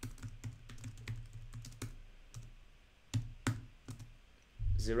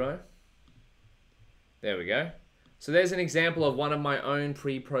 Zero. There we go. So there's an example of one of my own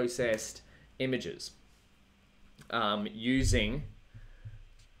pre-processed images using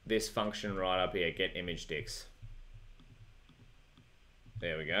this function right up here, getImageDix.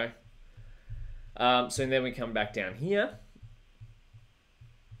 There we go. So then we come back down here.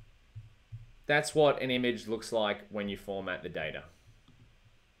 That's what an image looks like when you format the data.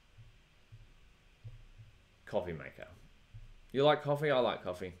 Coffee Maker. You like coffee? I like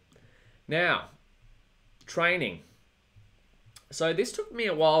coffee. Now, training. So this took me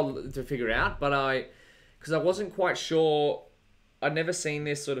a while to figure out, but because I wasn't quite sure, I'd never seen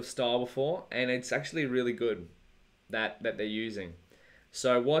this sort of style before, and it's actually really good that they're using.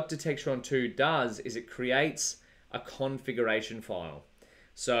 So what Detectron 2 does is it creates a configuration file.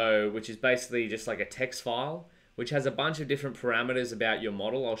 So, which is basically just like a text file, which has a bunch of different parameters about your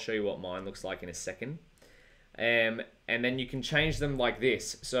model. I'll show you what mine looks like in a second. And then you can change them like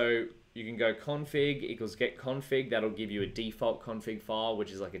this. So you can go config equals get config. That'll give you a default config file,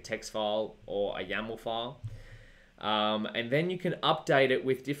 which is like a text file or a YAML file. And then you can update it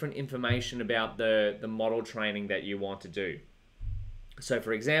with different information about the model training that you want to do. So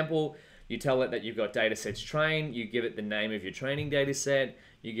for example, you tell it that you've got data sets trained, you give it the name of your training data set,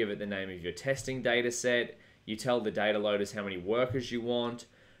 you give it the name of your testing data set, you tell the data loaders how many workers you want,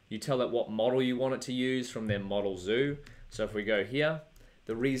 you tell it what model you want it to use from their model zoo. So if we go here,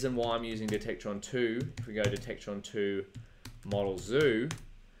 the reason why I'm using Detectron 2, if we go Detectron 2 model zoo,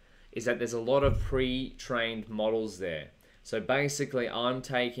 is that there's a lot of pre-trained models there. So basically I'm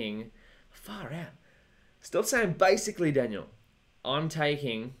taking, far out, stop saying basically, Daniel. I'm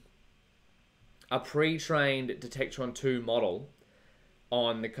taking a pre-trained Detectron 2 model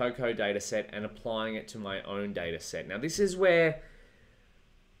on the Cocoa dataset and applying it to my own dataset. Now this is where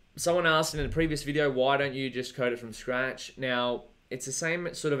someone asked in a previous video, why don't you just code it from scratch? Now it's the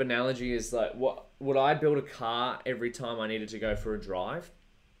same sort of analogy as like, what would I build a car every time I needed to go for a drive?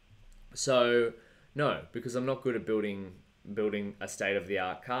 So no, because I'm not good at building a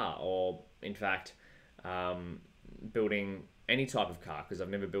state-of-the-art car, or in fact, building any type of car, because I've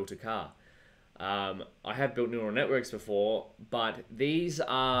never built a car. I have built neural networks before, but these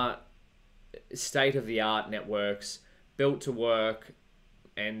are state-of-the-art networks built to work,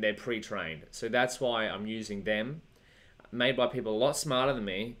 and they're pre-trained. So that's why I'm using them, made by people a lot smarter than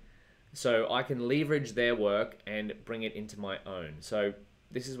me, so I can leverage their work and bring it into my own. So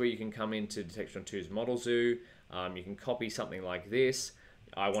this is where you can come into Detection 2's Model Zoo. You can copy something like this.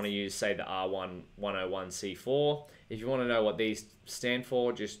 I want to use, say, the R101C4. If you want to know what these stand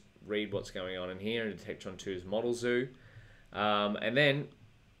for, just read what's going on in here in Detection 2's Model Zoo. And then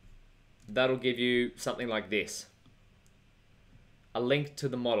that'll give you something like this, a link to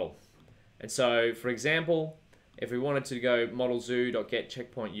the model. And so, for example, if we wanted to go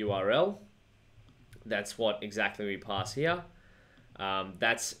modelzoo.getCheckpointURL, that's what exactly we pass here.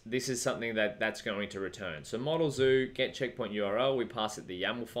 This is something that's going to return. So modelzoo getCheckpointURL, we pass it the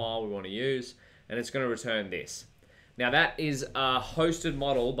YAML file we want to use, and it's going to return this. Now that is a hosted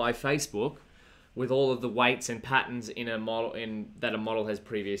model by Facebook with all of the weights and patterns in a model that a model has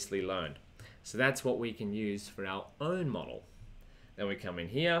previously learned. So that's what we can use for our own model. Then we come in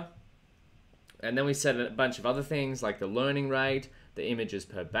here, and then we set a bunch of other things like the learning rate, the images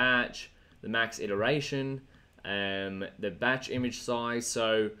per batch, the max iteration, the batch image size.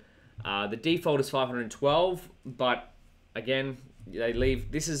 So the default is 512, but again, they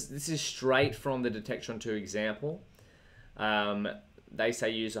leave, this is straight from the Detection 2 example. They say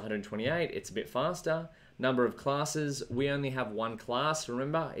use 128, it's a bit faster. Number of classes, we only have one class,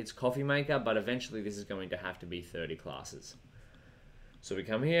 remember, it's Coffee Maker, but eventually this is going to have to be 30 classes. So we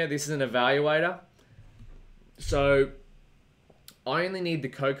come here, this is an evaluator. So I only need the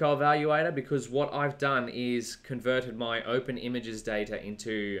Cocoa evaluator because what I've done is converted my open images data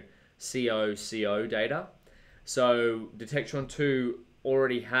into CO data. So Detection 2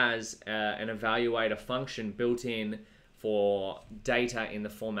 already has an evaluator function built in for data in the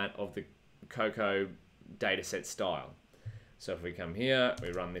format of the Cocoa dataset style. So if we come here,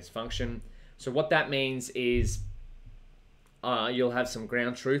 we run this function. So what that means is you'll have some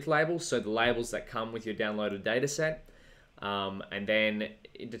ground truth labels, so the labels that come with your downloaded dataset. And then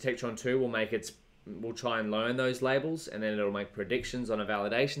Detection 2 will try and learn those labels, and then it'll make predictions on a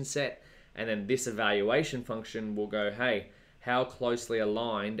validation set. And then this evaluation function will go, hey, how closely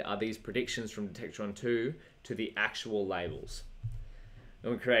aligned are these predictions from Detection 2 to the actual labels?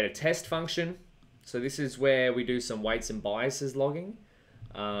 Then we create a test function. So this is where we do some weights and biases logging.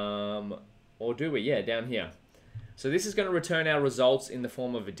 Or do we? Yeah, down here. So this is going to return our results in the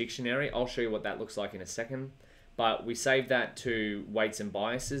form of a dictionary. I'll show you what that looks like in a second. But we save that to weights and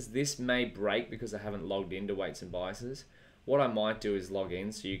biases. This may break because I haven't logged into weights and biases. What I might do is log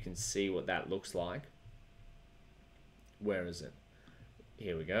in so you can see what that looks like. Where is it?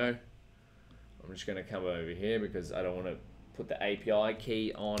 Here we go. I'm just going to come over here because I don't want to put the API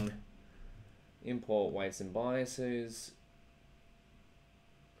key on. Import weights and biases.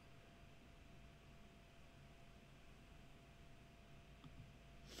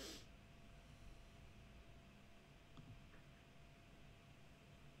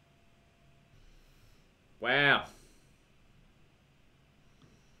 Wow.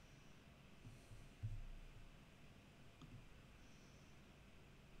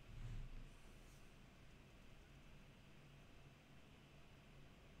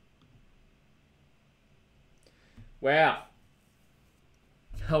 Wow.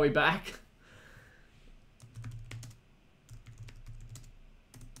 Are we back?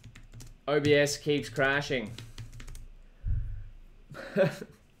 OBS keeps crashing.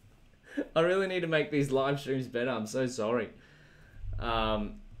 I really need to make these live streams better. I'm so sorry. Are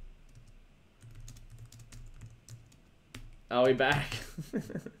we back?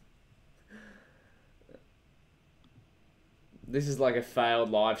 This is like a failed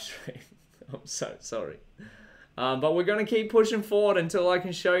live stream. I'm so sorry. But we're going to keep pushing forward until I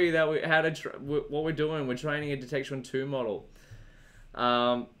can show you that what we're doing. We're training a Detection 2 model.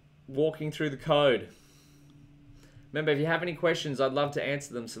 Walking through the code. Remember, if you have any questions, I'd love to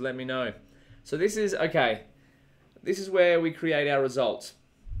answer them, so let me know. So this is, okay, this is where we create our results.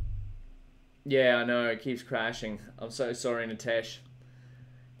 Yeah, I know, it keeps crashing. I'm so sorry, Nitesh.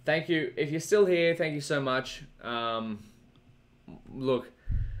 Thank you. If you're still here, thank you so much. Look,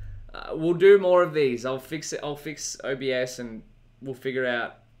 we'll do more of these. I'll fix it. I'll fix OBS and we'll figure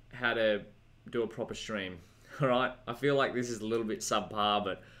out how to do a proper stream. All right? I feel like this is a little bit subpar,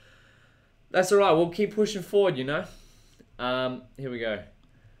 but that's all right. We'll keep pushing forward, you know? Here we go.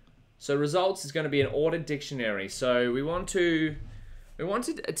 So results is going to be an ordered dictionary. So we want to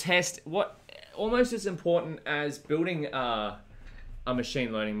test what almost as important as building a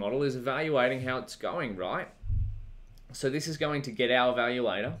machine learning model is evaluating how it's going, right? So this is going to get our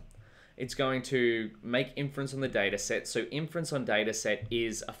evaluator, it's going to make inference on the data set. So inference on data set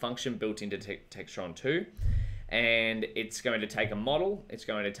is a function built into Textron 2. And it's going to take a model, it's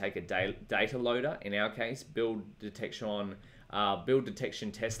going to take a data loader, in our case, build detection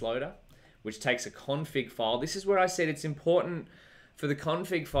test loader, which takes a config file. This is where I said it's important for the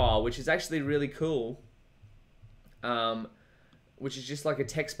config file, which is actually really cool, which is just like a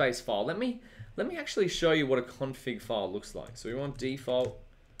text-based file. Let me actually show you what a config file looks like. So we want default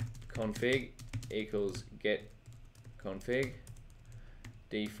config equals get config,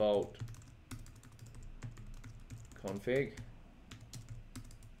 default config.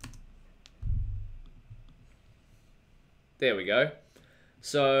 There we go.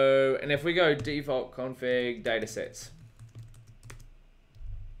 So, and if we go default config datasets,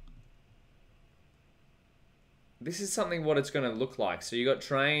 this is something what it's going to look like. So you got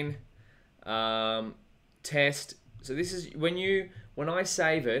train, test. So this is when I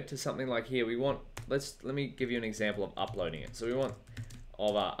save it to something like here, we want, let me give you an example of uploading it. So we want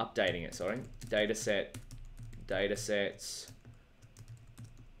updating it, sorry. Datasets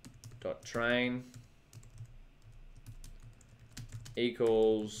dot train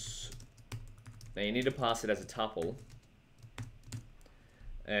equals, now you need to pass it as a tuple,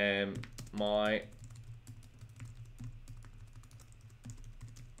 my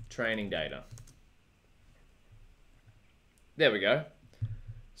training data. There we go.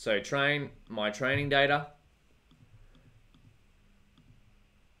 So my training data.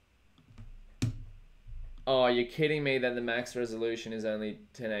 Oh, you're kidding me that the max resolution is only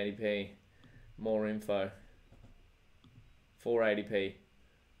 1080p. More info. 480p.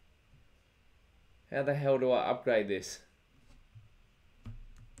 How the hell do I upgrade this?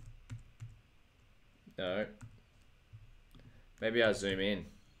 No. Maybe I'll zoom in.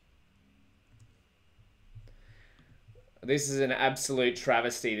 This is an absolute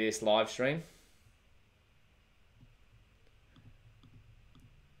travesty, this live stream.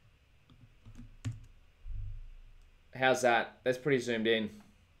 How's that? That's pretty zoomed in.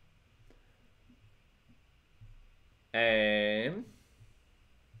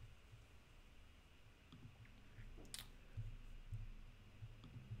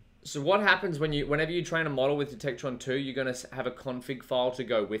 So what happens whenever you train a model with Detectron 2, you're going to have a config file to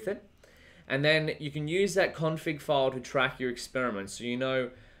go with it. And then you can use that config file to track your experiments. So you know,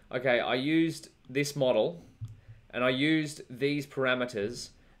 okay, I used this model and I used these parameters,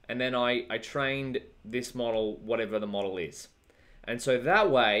 and then I trained this model, whatever the model is. And so that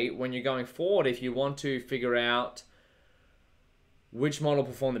way, when you're going forward, if you want to figure out which model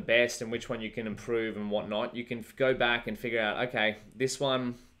performed the best and which one you can improve and whatnot, you can go back and figure out, okay, this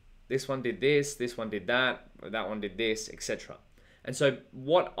one did this one did that one did this, etc. And so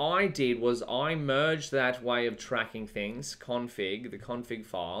what I did was I merged that way of tracking things, the config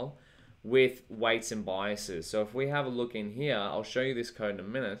file, with weights and biases. So if we have a look in here, I'll show you this code in a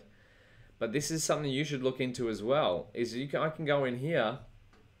minute, but this is something you should look into as well, is I can go in here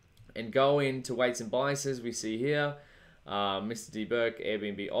and go into weights and biases. We see here, Mr. D. Bourke,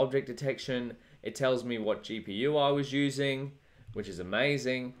 Airbnb object detection. It tells me what GPU I was using, which is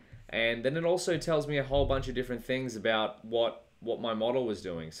amazing. And then it also tells me a whole bunch of different things about what my model was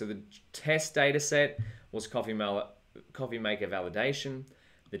doing. So the test data set was coffee maker validation.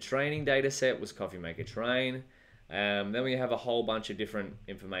 The training data set was coffee maker train. Then we have a whole bunch of different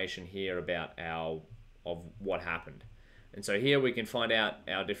information here about of what happened. And so here we can find out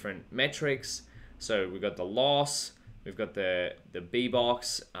our different metrics. So we've got the loss, we've got the B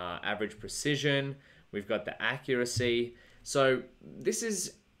box, average precision, we've got the accuracy. So this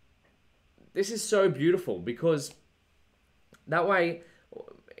is so beautiful, because that way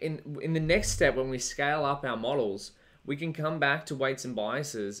in the next step, when we scale up our models, we can come back to weights and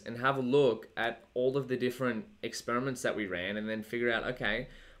biases and have a look at all of the different experiments that we ran, and then figure out, okay,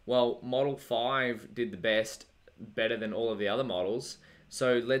 well, model 5 did the best, better than all of the other models,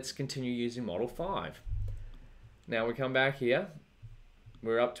 so let's continue using model 5. Now we come back here,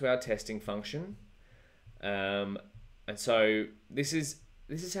 we're up to our testing function, and so this is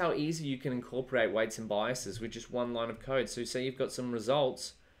how easy you can incorporate weights and biases with just one line of code. So say you've got some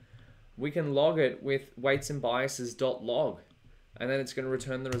results, we can log it with weights and biases.log, and then it's going to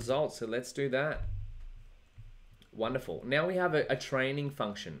return the results. So let's do that. Wonderful. Now we have a training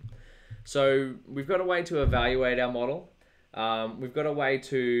function. So we've got a way to evaluate our model. We've got a way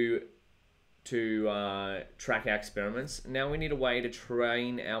to track our experiments. Now we need a way to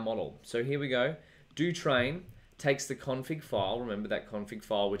train our model. So here we go. Do train takes the config file. Remember that config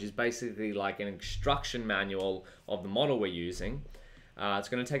file, which is basically like an instruction manual of the model we're using. It's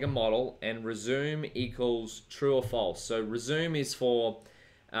going to take a model, and resume equals true or false. So resume is for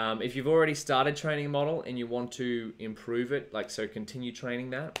If you've already started training a model and you want to improve it, like so continue training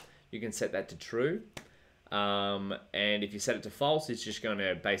that, you can set that to true. And if you set it to false, it's just going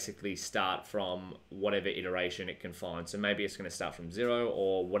to basically start from whatever iteration it can find. So maybe it's going to start from 0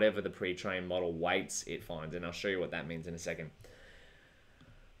 or whatever the pre-trained model weights it finds. And I'll show you what that means in a second.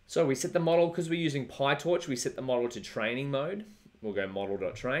 So we set the model, because we're using PyTorch, we set the model to training mode. We'll go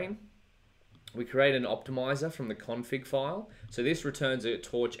model.train. We create an optimizer from the config file. So this returns a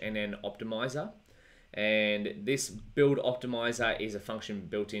torch and an optimizer. And this build optimizer is a function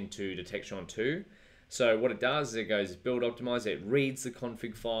built into Detection 2. So what it does is it goes build optimizer, it reads the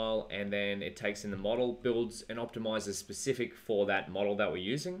config file, and then it takes in the model, builds an optimizer specific for that model that we're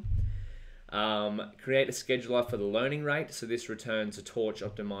using. Create a scheduler for the learning rate. So this returns a torch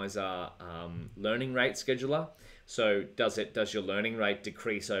optimizer learning rate scheduler. So does your learning rate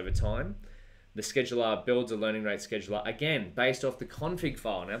decrease over time? The scheduler builds a learning rate scheduler, again, based off the config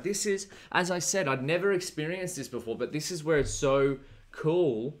file. Now this is, as I said, I'd never experienced this before, but this is where it's so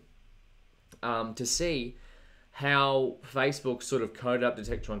cool to see how Facebook sort of coded up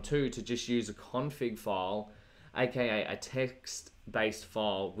Detection 2 to just use a config file, aka a text-based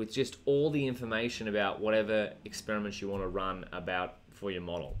file with just all the information about whatever experiments you want to run about for your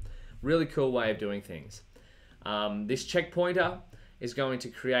model. Really cool way of doing things. This checkpointer is going to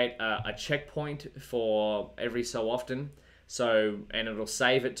create a checkpoint for every so often. And it'll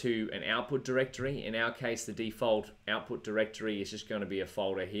save it to an output directory. In our case, the default output directory is just going to be a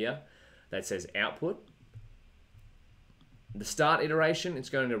folder here that says output. The start iteration, it's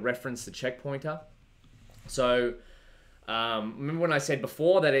going to reference the checkpointer. So remember when I said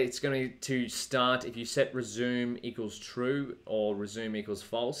before that it's going to start, if you set resume equals true or resume equals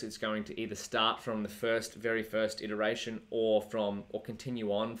false, it's going to either start from the very first iteration or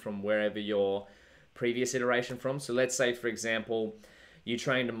continue on from wherever your previous iteration from. So let's say, for example, you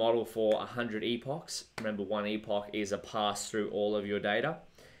trained a model for 100 epochs. Remember, one epoch is a pass through all of your data.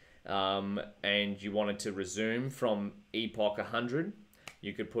 And you wanted to resume from epoch 100,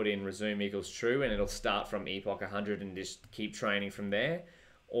 you could put in resume equals true and it'll start from epoch 100 and just keep training from there.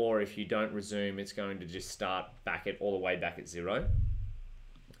 Or if you don't resume, it's going to just start all the way back at 0.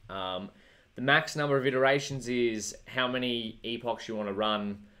 The max number of iterations is how many epochs you want to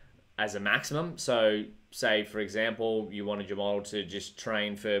run as a maximum. So say, for example, you wanted your model to just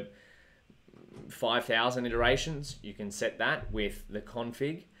train for 5,000 iterations. You can set that with the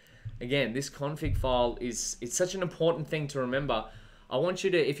config. Again, this config file it's such an important thing to remember. I want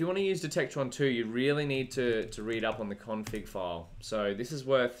you to, if you want to use Detection 2, you really need to read up on the config file. So this is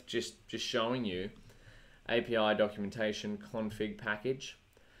worth just showing you. API documentation config package.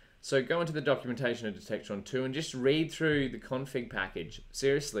 So go into the documentation of Detection 2 and just read through the config package.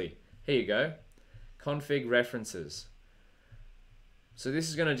 Seriously, here you go. Config references. So this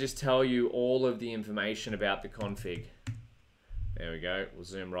is going to just tell you all of the information about the config. There we go. We'll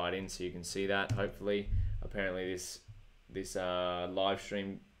zoom right in so you can see that. Hopefully, apparently this live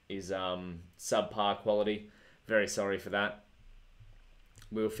stream is subpar quality. Very sorry for that.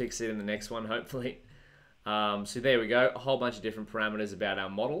 We'll fix it in the next one, hopefully. So there we go. A whole bunch of different parameters about our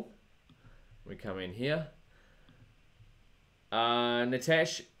model. We come in here.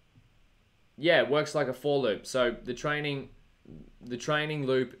 Nitesh, yeah, it works like a for loop. So the training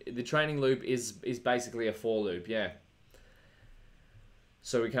loop is basically a for loop. Yeah.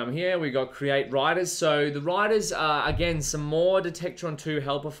 So we come here, we got create riders. So the riders are, again, some more Detection 2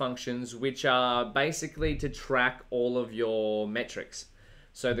 helper functions, which are basically to track all of your metrics.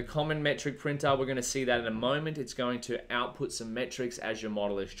 So the common metric printer, we're going to see that in a moment. It's going to output some metrics as your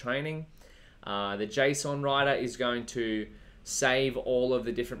model is training. The JSON rider is going to save all of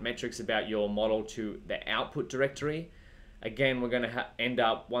the different metrics about your model to the output directory. Again, we're going to end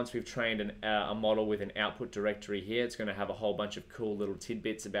up, once we've trained a model with an output directory here, it's going to have a whole bunch of cool little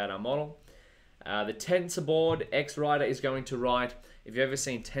tidbits about our model. The TensorBoard XWriter is going to write, if you've ever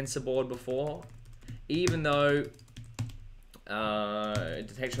seen TensorBoard before, even though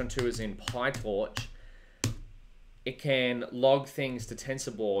Detection 2 is in PyTorch, it can log things to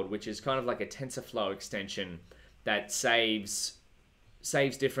TensorBoard, which is kind of like a TensorFlow extension that saves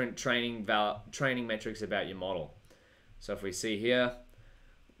different training metrics about your model. So if we see here,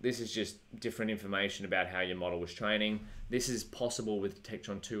 this is just different information about how your model was training. This is possible with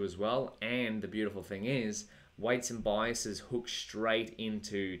Detection 2 as well. And the beautiful thing is, weights and biases hook straight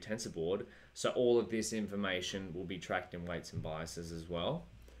into TensorBoard. So all of this information will be tracked in weights and biases as well.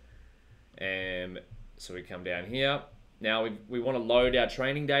 So we come down here. Now we want to load our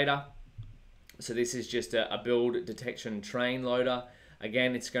training data. So this is just a build detection train loader.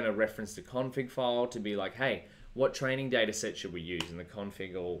 Again, it's going to reference the config file to be like, hey, what training data set should we use? And the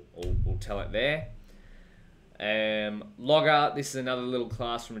config will tell it there. Logger, this is another little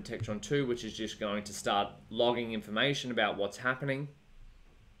class from Detectron 2, which is just going to start logging information about what's happening.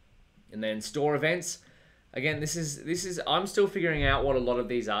 And then store events. Again, this is I'm still figuring out what a lot of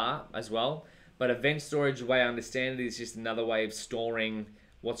these are as well. But event storage, the way I understand it, is just another way of storing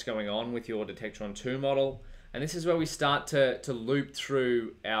what's going on with your Detectron 2 model. And this is where we start to loop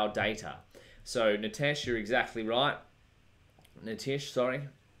through our data. So Nitesh, you're exactly right. Nitish, sorry,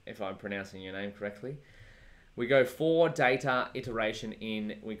 if I'm pronouncing your name correctly. We go for data iteration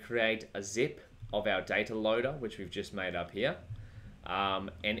in, we create a zip of our data loader, which we've just made up here.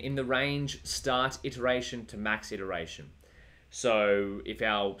 And in the range, start iteration to max iteration. So if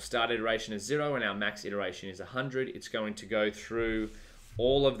our start iteration is 0 and our max iteration is 100, it's going to go through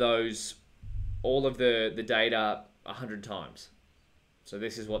all of the data 100 times. So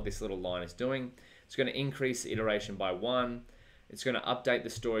this is what this little line is doing. It's going to increase the iteration by 1. It's going to update the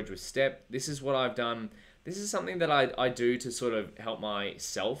storage with step. This is what I've done. This is something that I do to sort of help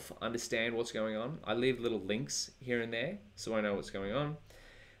myself understand what's going on. I leave little links here and there so I know what's going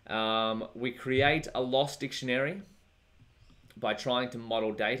on. We create a loss dictionary by trying to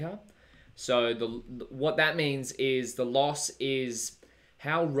model data. So what that means is the loss is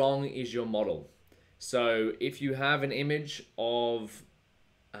how wrong is your model. So if you have an image of,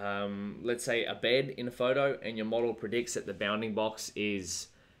 let's say, a bed in a photo and your model predicts that the bounding box is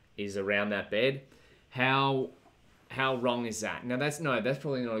around that bed, how wrong is that? Now that's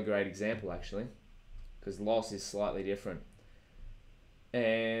probably not a great example actually, because loss is slightly different.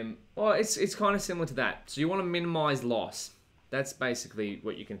 Well, it's kind of similar to that. So you want to minimize loss. That's basically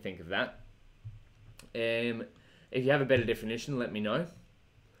what you can think of that. If you have a better definition, let me know.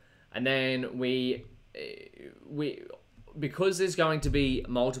 And then we because there's going to be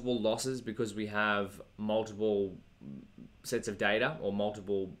multiple losses, because we have multiple sets of data or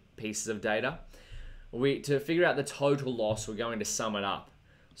multiple pieces of data, to figure out the total loss, we're going to sum it up.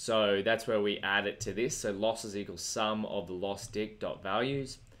 So that's where we add it to this. So losses equals sum of the loss dict dot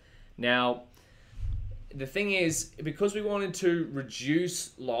values. Now, the thing is, because we wanted to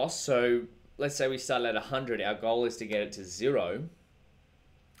reduce loss, so let's say we start at 100, our goal is to get it to 0.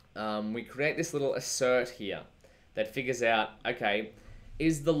 We create this little assert here that figures out, okay,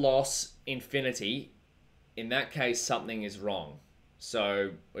 is the loss infinity? In that case, something is wrong.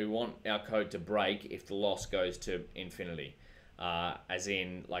 So we want our code to break if the loss goes to infinity. As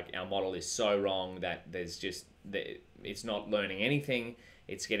in, like, our model is so wrong that it's not learning anything.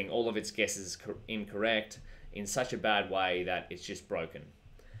 It's getting all of its guesses incorrect in such a bad way that it's just broken.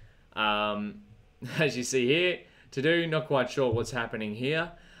 As you see here, to do, not quite sure what's happening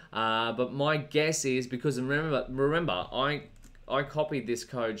here. But my guess is, because remember, I copied this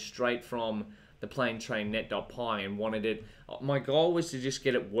code straight from the plain train net.py and wanted it. My goal was to just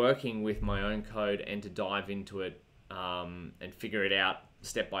get it working with my own code and to dive into it and figure it out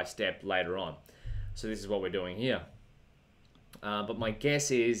step by step later on. So this is what we're doing here. But my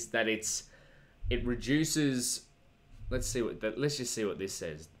guess is that it reduces. Let's just see what this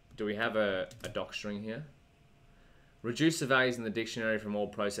says. Do we have a doc string here? Reduce the values in the dictionary from all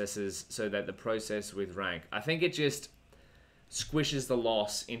processes so that the process with rank. I think it just squishes the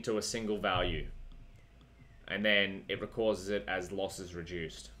loss into a single value, and then it records it as losses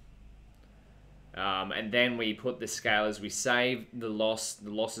reduced. And then we put the scalars. We save the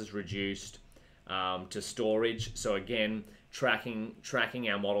losses reduced to storage. So again, tracking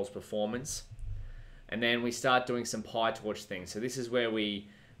our model's performance. And then we start doing some PyTorch things. So this is where we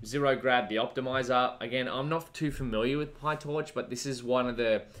zero grab the optimizer. Again, I'm not too familiar with PyTorch, but this is one of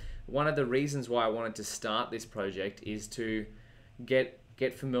the reasons why I wanted to start this project, is to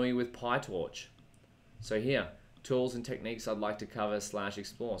get familiar with PyTorch. So here, tools and techniques I'd like to cover /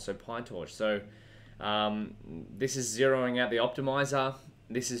 explore. So PyTorch. So this is zeroing out the optimizer.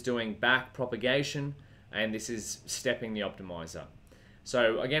 This is doing back propagation, and this is stepping the optimizer.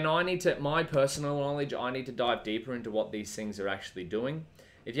 So again, my personal knowledge, I need to dive deeper into what these things are actually doing.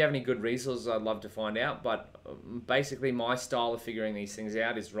 If you have any good resources, I'd love to find out. But basically, my style of figuring these things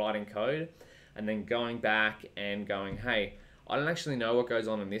out is writing code and then going back and going, hey, I don't actually know what goes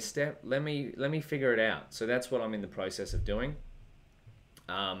on in this step. Let me figure it out. So that's what I'm in the process of doing.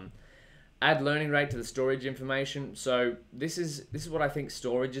 Add learning rate to the storage information. So this is what I think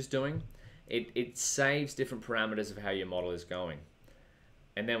storage is doing. It saves different parameters of how your model is going.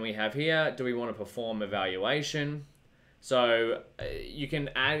 And then we have here, do we want to perform evaluation? So you can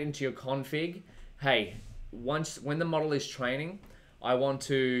add into your config, hey, when the model is training, I want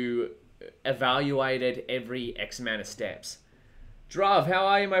to evaluate it every X amount of steps. Drav, how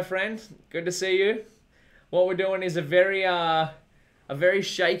are you, my friend? Good to see you. what we're doing is a very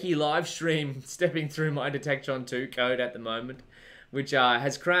shaky live stream stepping through my Detectron 2 code at the moment, which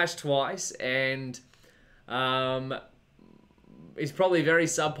has crashed twice and is probably very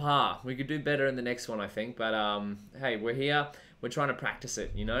subpar. We could do better in the next one, I think. But hey, we're here. We're trying to practice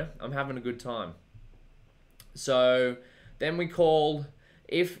it, you know? I'm having a good time. So then we call,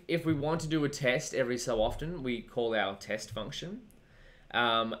 if we want to do a test every so often, we call our test function.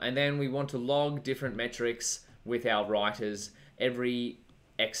 And then we want to log different metrics with our writers every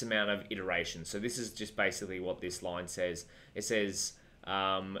X amount of iterations. So this is just basically what this line says. It says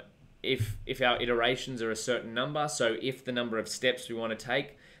if our iterations are a certain number, so if the number of steps we want to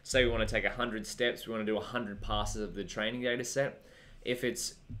take, say we want to take 100 steps, we want to do 100 passes of the training data set. If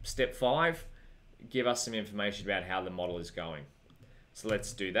it's step 5, give us some information about how the model is going. So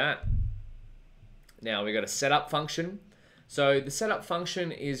let's do that. Now we've got a setup function. So the setup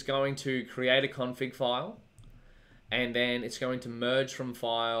function is going to create a config file, and then it's going to merge from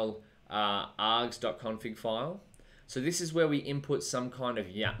file args.config file. So this is where we input some kind of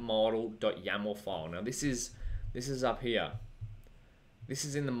model.yaml file. Now this is up here. This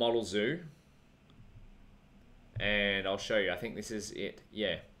is in the model zoo, and I'll show you. I think this is it.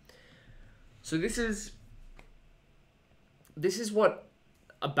 Yeah. So this is what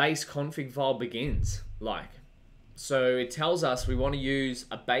a base config file begins like. So it tells us we want to use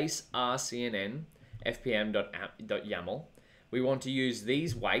a base rcnn fpm.yaml. We want to use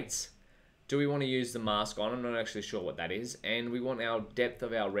these weights. Do we want to use the mask on? I'm not actually sure what that is. And we want our depth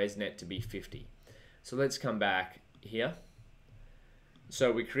of our ResNet to be 50. So let's come back here.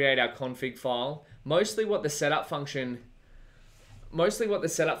 So we create our config file. Mostly what the setup function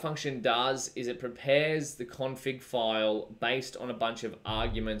does is it prepares the config file based on a bunch of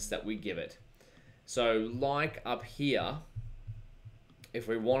arguments that we give it. So like up here, if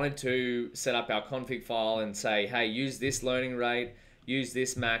we wanted to set up our config file and say, hey, use this learning rate, use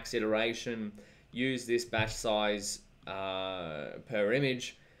this max iteration, use this batch size per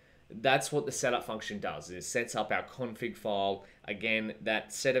image, that's what the setup function does. It sets up our config file, again,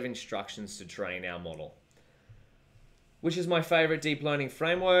 that set of instructions to train our model, which is my favorite deep learning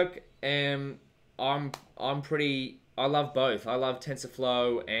framework. And I love both. I love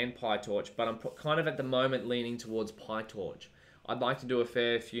TensorFlow and PyTorch, but I'm kind of at the moment leaning towards PyTorch. I'd like to do a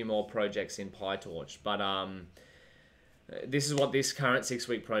fair few more projects in PyTorch, but this is what this current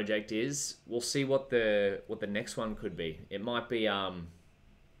 6-week project is. We'll see what the next one could be. It might be I'd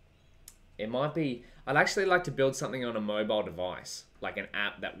actually like to build something on a mobile device, like an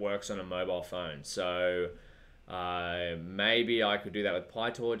app that works on a mobile phone. So maybe I could do that with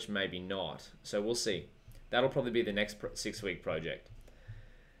PyTorch, maybe not. So we'll see. That'll probably be the next 6-week project.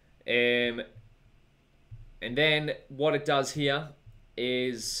 And then what it does here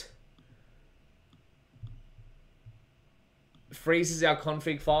is freezes our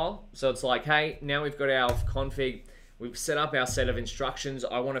config file. So it's like, hey, now we've got our config. We've set up our set of instructions.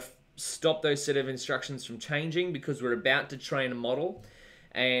 I want to stop those set of instructions from changing because we're about to train a model.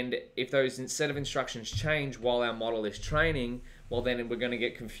 And if those set of instructions change while our model is training, well, then we're going to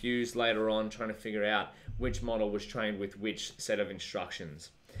get confused later on trying to figure out which model was trained with which set of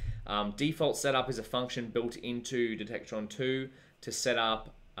instructions. Default setup is a function built into Detectron 2 to set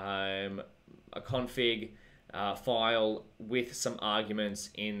up a config file with some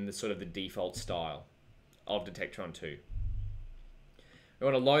arguments in the sort of the default style of Detectron 2. We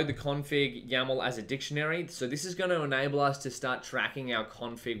want to load the config YAML as a dictionary. So this is going to enable us to start tracking our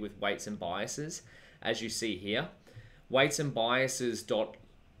config with weights and biases, as you see here. Weights and biases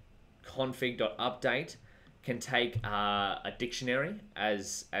 .config.update can take a dictionary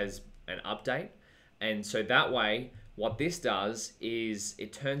as an update. And so that way, what this does is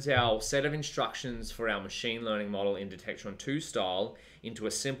it turns our set of instructions for our machine learning model in Detectron 2 style into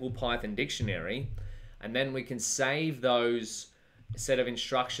a simple Python dictionary. And then we can save those set of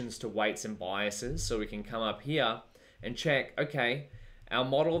instructions to weights and biases. So we can come up here and check, okay, our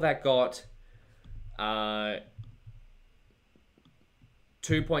model that got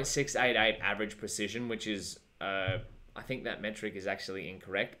 2.688 average precision, which is, I think that metric is actually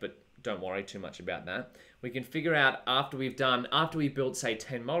incorrect, but don't worry too much about that. We can figure out after we've built, say,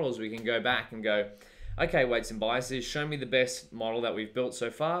 10 models, we can go back and go, okay, weights and biases, show me the best model that we've built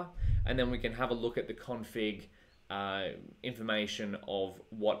so far. And then we can have a look at the config information of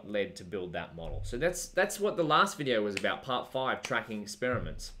what led to build that model. So that's what the last video was about, part 5, tracking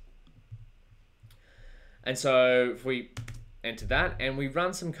experiments. And so if we enter that and we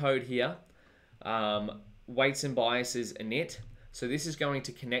run some code here, weights and biases init. So this is going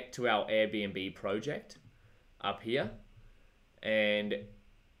to connect to our Airbnb project up here. And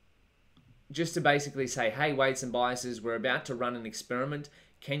just to basically say, hey, weights and biases, we're about to run an experiment.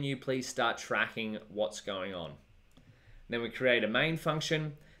 Can you please start tracking what's going on? Then we create a main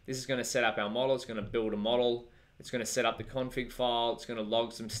function. This is going to set up our model. It's going to build a model. It's going to set up the config file. It's going to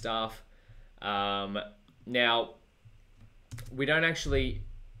log some stuff. Now, we don't actually,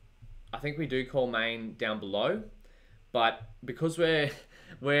 I think we do call main down below, but because we're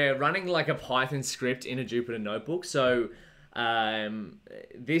running like a Python script in a Jupyter notebook, so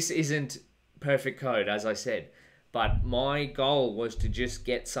this isn't perfect code, as I said. But my goal was to just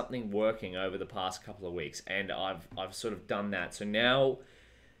get something working over the past couple of weeks, and I've sort of done that. So now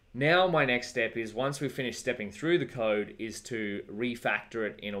my next step is, once we finish stepping through the code, is to refactor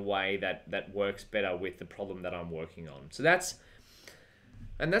it in a way that works better with the problem that I'm working on. So that's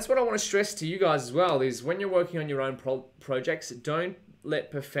what I want to stress to you guys as well, is when you're working on your own projects, don't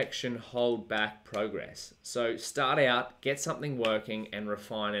let perfection hold back progress. So start out, get something working, and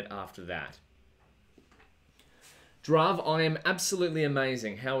refine it after that. Drav, I am absolutely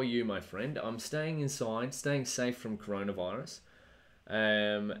amazing. How are you, my friend? I'm staying inside, staying safe from coronavirus,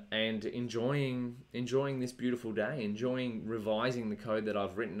 and enjoying this beautiful day, enjoying revising the code that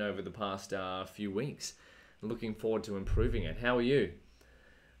I've written over the past few weeks. Looking forward to improving it. How are you?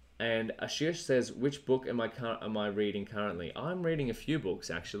 And Ashish says, which book am I reading currently? I'm reading a few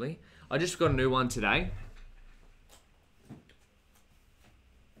books, actually. I just got a new one today.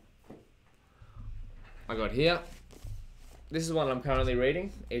 I got here. This is one I'm currently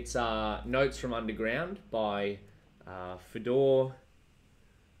reading. It's Notes from Underground by Fyodor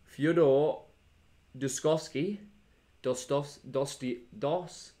Dostoevsky. Dostoevsky,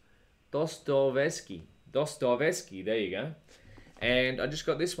 there you go. And I just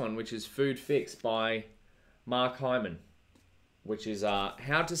got this one, which is Food Fix by Mark Hyman, which is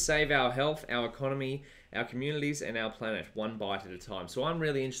how to save our health, our economy, our communities, and our planet one bite at a time. So I'm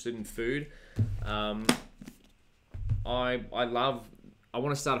really interested in food. I want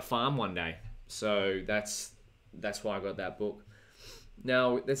to start a farm one day. So that's why I got that book.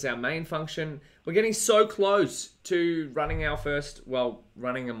 Now, that's our main function. We're getting so close to running our first,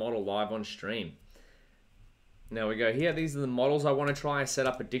 running a model live on stream. Now we go here. These are the models I want to try. I set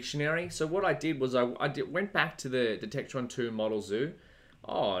up a dictionary. So what I did was I went back to the Detectron 2 model zoo.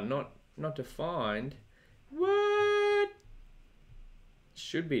 Oh, not defined. What?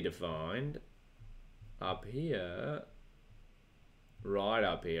 Should be defined up here. Right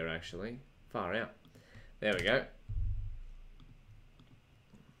up here, actually. Far out. There we go.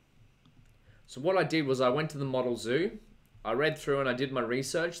 So what I did was I went to the model zoo. I read through and I did my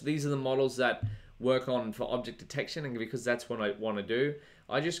research. These are the models that work on for object detection, and because that's what I want to do,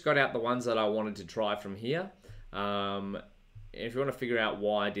 I just got out the ones that I wanted to try from here. If you want to figure out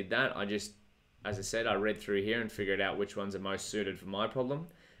why I did that, as I said, I read through here and figured out which ones are most suited for my problem.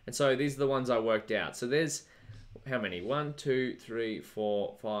 And so these are the ones I worked out. So there's how many? 1, 2, 3,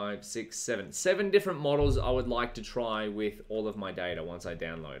 4, 5, 6, 7. 7 different models I would like to try with all of my data once I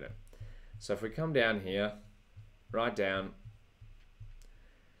download it. So if we come down here, right down,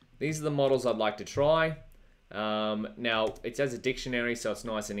 these are the models I'd like to try. Now, it's as a dictionary, so it's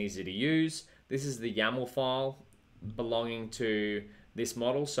nice and easy to use. This is the YAML file belonging to this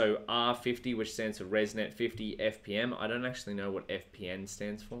model. So R50, which stands for ResNet 50 FPM. I don't actually know what FPN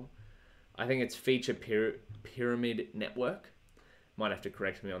stands for. I think it's Feature Pyramid Network. Might have to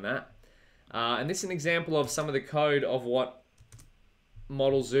correct me on that. And this is an example of some of the code of what the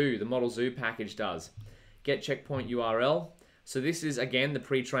Model Zoo package does. Get checkpoint URL. So this is, again, the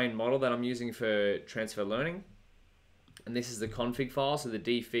pre-trained model that I'm using for transfer learning. And this is the config file, so the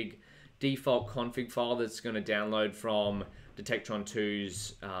default config file that's going to download from Detectron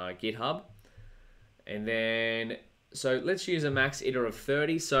 2's GitHub. And then, so let's use a max iter of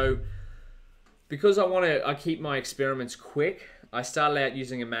 30. So because I keep my experiments quick, I started out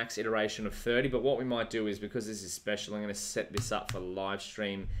using a max iteration of 30, but what we might do is, because this is special, I'm going to set this up for live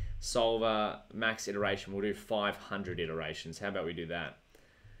stream solver max iteration. We'll do 500 iterations. How about we do that?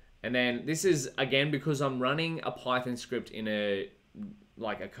 And then this is, again, because I'm running a Python script in a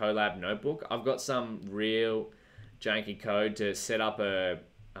Colab notebook. I've got some real janky code to set up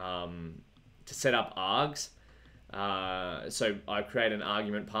args. So I create an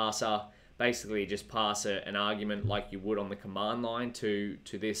argument parser. Basically, just pass an argument like you would on the command line to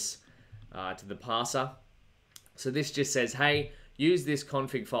the parser. So this just says, hey, use this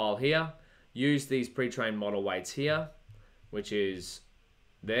config file here, use these pre-trained model weights here, which is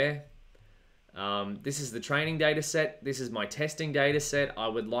there. This is the training data set. This is my testing data set. I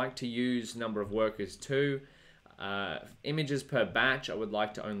would like to use number of workers 2. Images per batch, I would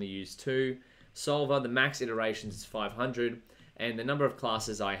like to only use 2. Solver, the max iterations is 500. and the number of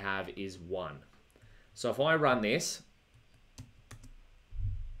classes I have is 1. So if I run this,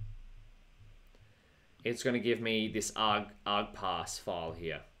 it's going to give me this argparse file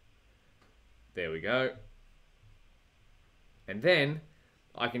here. There we go. And then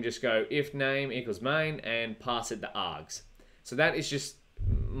I can just go if name equals main and pass it the args. So that is just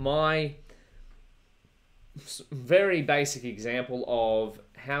my very basic example of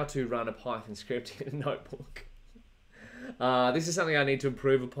how to run a Python script in a notebook. This is something I need to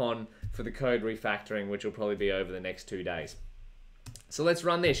improve upon for the code refactoring, which will probably be over the next 2 days. So let's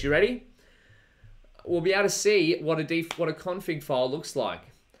run this. You ready? We'll be able to see what a config file looks like.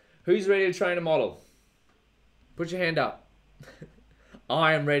 Who's ready to train a model? Put your hand up.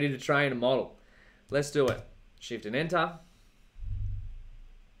 I am ready to train a model. Let's do it. Shift and enter.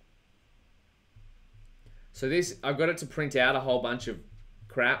 So this, I've got it to print out a whole bunch of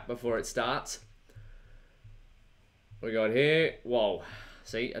crap before it starts. We got here, whoa,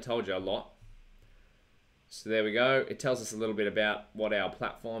 see, I told you a lot. So there we go. It tells us a little bit about what our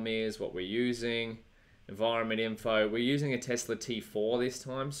platform is, what we're using, environment info. We're using a Tesla T4 this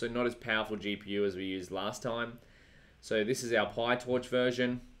time, so not as powerful GPU as we used last time. So this is our PyTorch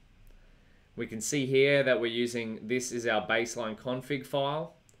version. We can see here that we're using, this is our baseline config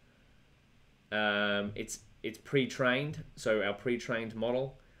file. It's pre-trained, so our pre-trained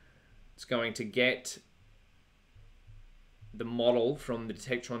model. It's going to get the model from the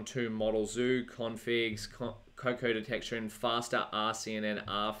Detectron 2 model zoo, configs, Cocoa detection, faster RCNN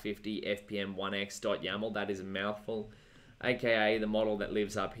R50 FPM 1x.yaml. That is a mouthful, aka the model that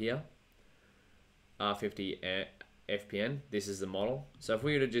lives up here. R50 FPN, this is the model. So if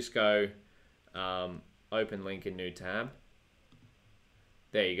we were to just go open link in new tab,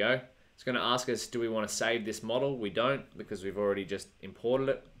 there you go. It's going to ask us, do we want to save this model? We don't, because we've already just imported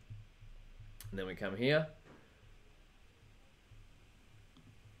it. And then we come here.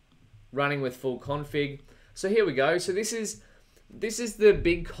 Running with full config. So here we go. So this is the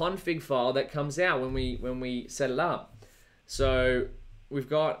big config file that comes out when we set it up. So we've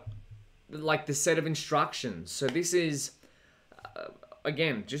got like the set of instructions. So this is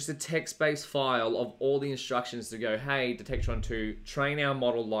again just a text-based file of all the instructions to go, hey, Detectron 2, train our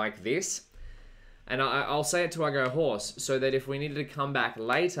model like this. And I'll say it till I go hoarse, so that if we needed to come back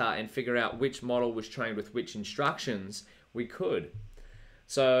later and figure out which model was trained with which instructions, we could.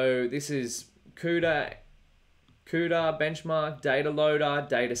 So this is CUDA, benchmark, data loader,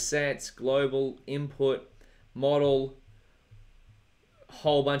 data sets, global, input, model,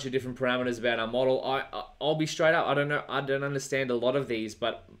 whole bunch of different parameters about our model. I'll be straight up, I don't understand a lot of these,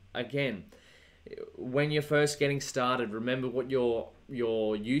 but again, when you're first getting started, remember what your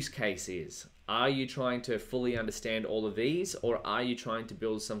use case is. Are you trying to fully understand all of these, or are you trying to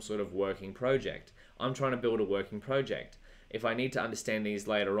build some sort of working project? I'm trying to build a working project. If I need to understand these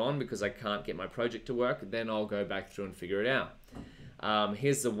later on because I can't get my project to work, then I'll go back through and figure it out.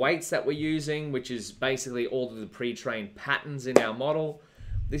 Here's the weights that we're using, which is basically all of the pre-trained patterns in our model.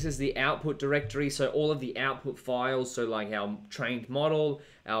 This is the output directory, so all of the output files, so like our trained model,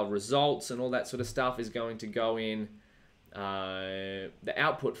 our results, and all that sort of stuff is going to go in the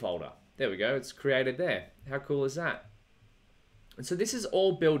output folder. There we go, it's created there. How cool is that? And so this is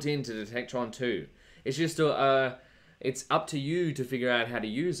all built into Detectron 2. It's just it's up to you to figure out how to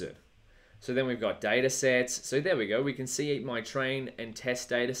use it. So then we've got data sets. So there we go. We can see my train and test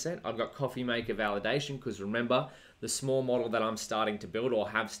data set. I've got coffee maker validation because remember, the small model that I'm starting to build or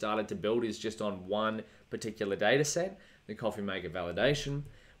have started to build is just on one particular data set, the coffee maker validation.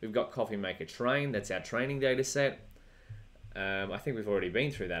 We've got coffee maker train. That's our training data set. I think we've already been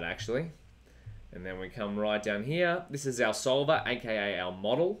through that actually. And then we come right down here. This is our solver, aka our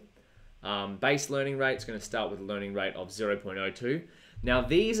model. Base learning rate is going to start with a learning rate of 0.02. Now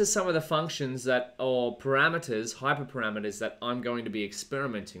these are some of the functions that, or parameters, hyperparameters that I'm going to be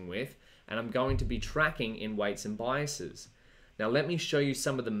experimenting with and I'm going to be tracking in weights and biases. Now let me show you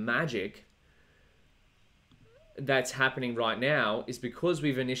some of the magic that's happening right now is because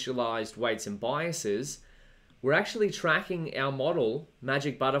we've initialized weights and biases, we're actually tracking our model,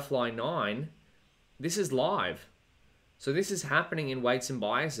 Magic Butterfly 9. This is live. So this is happening in weights and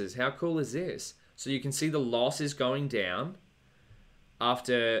biases. How cool is this? So you can see the loss is going down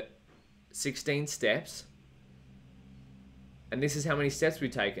after 16 steps. And this is how many steps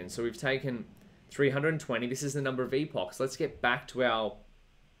we've taken. So we've taken 320. This is the number of epochs. Let's get back to our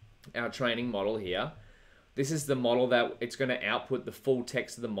training model here. This is the model that it's going to output the full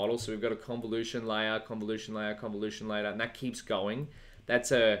text of the model. So we've got a convolution layer, convolution layer, convolution layer, and that keeps going.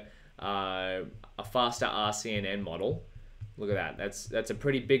 That's a faster RCNN model. Look at that. That's a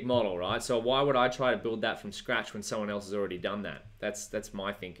pretty big model, right? So why would I try to build that from scratch when someone else has already done that? That's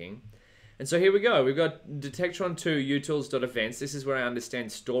my thinking. And so here we go. We've got Detectron2 utils.events. This is where I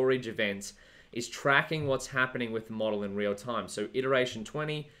understand storage events is tracking what's happening with the model in real time. So iteration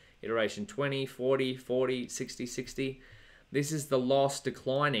 20, 40, 40, 60, 60. This is the loss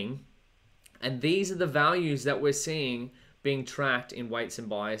declining. And these are the values that we're seeing being tracked in weights and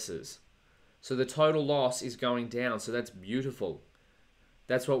biases. So the total loss is going down. So that's beautiful.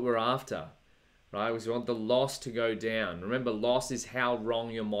 That's what we're after, right? We want the loss to go down. Remember, loss is how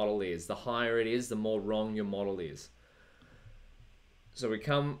wrong your model is. The higher it is, the more wrong your model is. So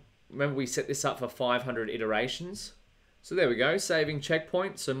remember we set this up for 500 iterations. So there we go, saving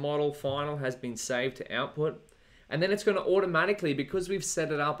checkpoint. So model final has been saved to output. And then it's going to automatically, because we've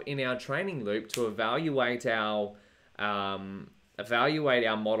set it up in our training loop to evaluate our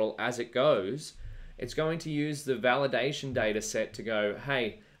model as it goes, it's going to use the validation data set to go,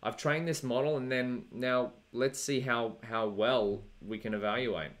 hey, I've trained this model, and then now let's see how well we can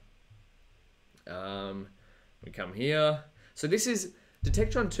evaluate. We come here. So this is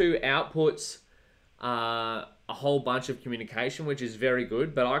Detectron2 outputs a whole bunch of communication, which is very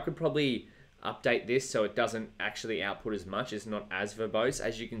good, but I could probably update this so it doesn't actually output as much. It's not as verbose.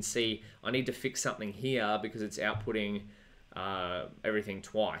 As you can see, I need to fix something here because it's outputting everything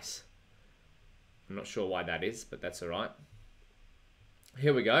twice. I'm not sure why that is, but that's all right.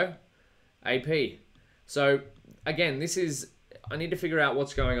 Here we go. AP. So again, this is, I need to figure out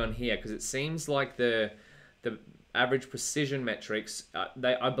what's going on here because it seems like the average precision metrics,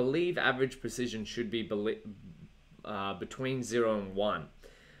 I believe average precision should be between 0 and 1.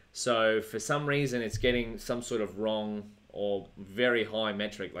 So for some reason it's getting some sort of wrong or very high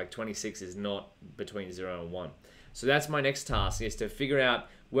metric, like 26 is not between 0 and 1. So that's my next task, is to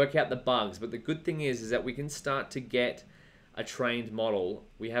work out the bugs. But the good thing is that we can start to get a trained model.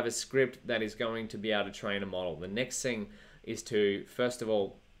 We have a script that is going to be able to train a model. The next thing is to, first of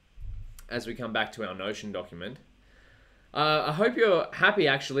all, as we come back to our Notion document, I hope you're happy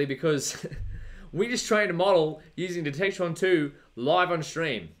actually, because we just trained a model using Detectron2 live on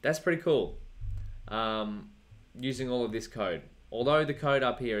stream. That's pretty cool. Using all of this code. Although the code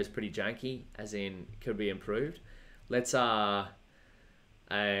up here is pretty janky, as in could be improved. Let's forget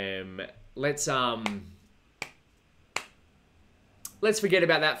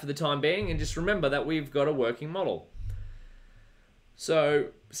about that for the time being and just remember that we've got a working model.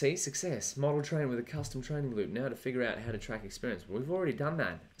 So, see, success. Model train with a custom training loop. Now to figure out how to track experience. We've already done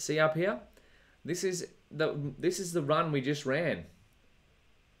that. See up here? This is the run we just ran.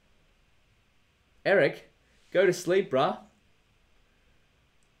 Eric, go to sleep, bruh.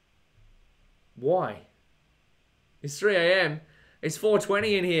 Why? It's 3 a.m. It's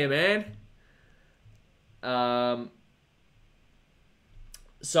 4:20 in here, man.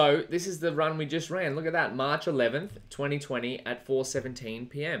 So this is the run we just ran. Look at that, March 11th, 2020 at 4:17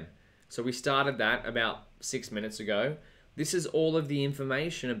 p.m. So we started that about 6 minutes ago. This is all of the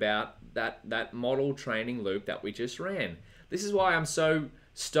information about that model training loop that we just ran. This is why I'm so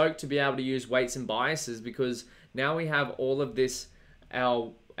stoked to be able to use weights and biases, because now we have all of this,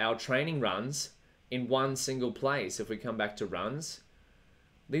 our training runs in one single place. If we come back to runs,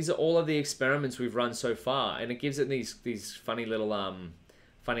 these are all of the experiments we've run so far, and it gives it these funny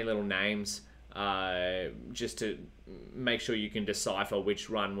little names just to make sure you can decipher which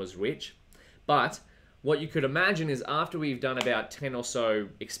run was which. But what you could imagine is after we've done about 10 or so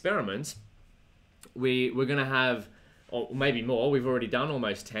experiments, we're going to have, or maybe more, we've already done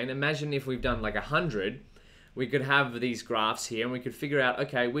almost 10. Imagine if we've done like 100, we could have these graphs here and we could figure out,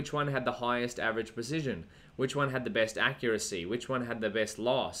 okay, which one had the highest average precision? Which one had the best accuracy? Which one had the best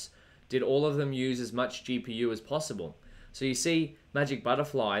loss? Did all of them use as much GPU as possible? So you see, Magic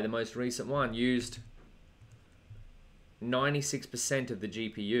Butterfly, the most recent one, used 96% of the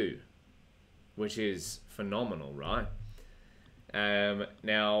GPU, which is phenomenal, right?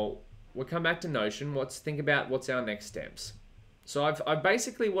 Now, we'll come back to Notion. Think about what's our next steps. So I've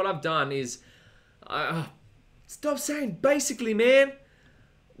basically, what I've done is, stop saying basically, man.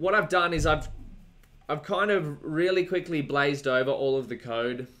 What I've done is I've kind of really quickly blazed over all of the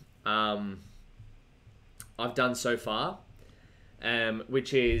code I've done so far,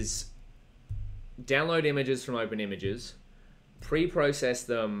 which is download images from OpenImages, pre-process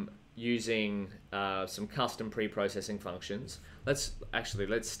them using some custom pre-processing functions. Let's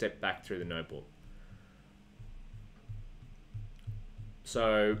step back through the notebook.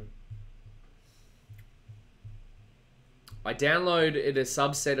 So I downloaded a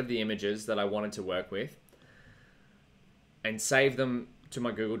subset of the images that I wanted to work with and save them to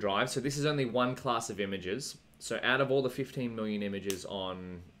my Google Drive. So this is only one class of images. So out of all the 15 million images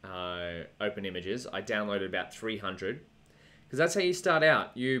on Open Images, I downloaded about 300. Because that's how you start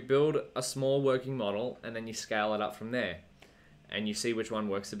out. You build a small working model and then you scale it up from there. And you see which one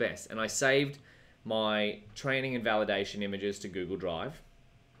works the best. And I saved my training and validation images to Google Drive.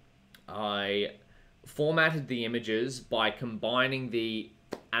 I formatted the images by combining the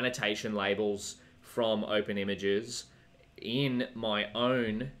annotation labels from Open Images in my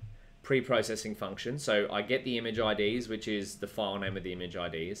own pre-processing function. So I get the image IDs, which is the file name of the image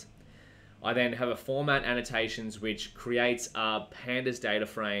IDs. I then have a format annotations, which creates a pandas data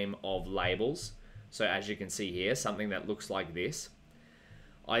frame of labels. So as you can see here, something that looks like this.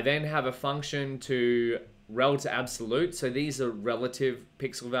 I then have a function to rel to absolute. So these are relative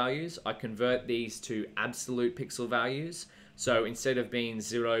pixel values. I convert these to absolute pixel values. So instead of being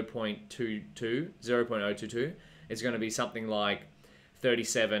 0.022, it's going to be something like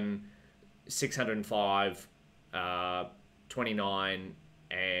 37, 605, 29,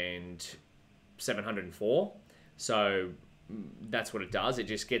 and 704. So that's what it does. It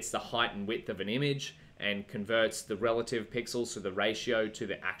just gets the height and width of an image and converts the relative pixels, so the ratio, to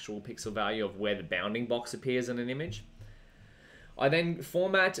the actual pixel value of where the bounding box appears in an image. I then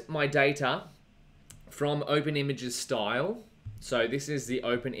format my data from Open Images style. So this is the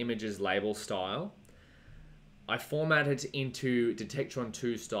Open Images label style. I format it into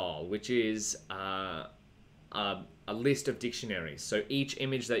Detectron2 style, which is a list of dictionaries. So each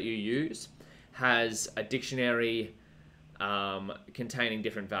image that you use has a dictionary containing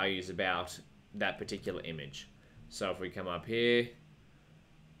different values about that particular image. So if we come up here,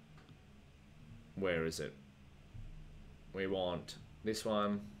 where is it? We want this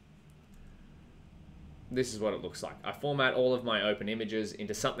one. This is what it looks like. I format all of my Open Images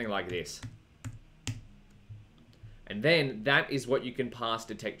into something like this. And then that is what you can pass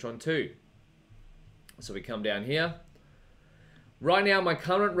Detectron2. So we come down here. Right now, my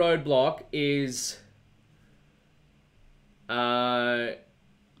current roadblock is my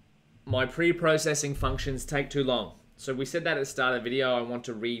pre-processing functions take too long. So we said that at the start of the video, I want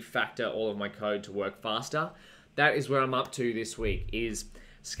to refactor all of my code to work faster. That is where I'm up to this week, is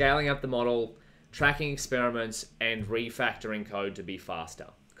scaling up the model, tracking experiments, and refactoring code to be faster.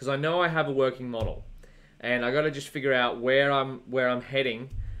 Because I know I have a working model, and I got to just figure out where I'm heading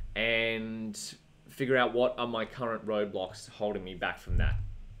and figure out what are my current roadblocks holding me back from that.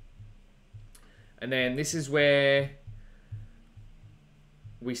 And then this is where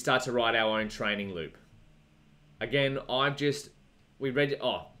we start to write our own training loop. Again,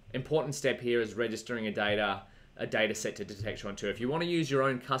 important step here is registering a data set to Detectron2. If you want to use your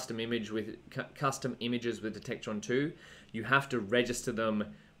own custom images with Detectron2, you have to register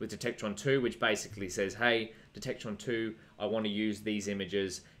them with Detectron2, which basically says, hey, Detectron2, I want to use these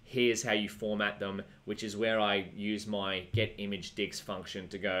images. Here's how you format them, which is where I use my getImageDix function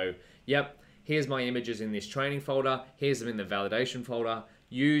to go, yep, here's my images in this training folder, here's them in the validation folder.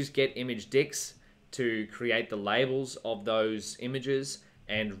 Use getImageDix to create the labels of those images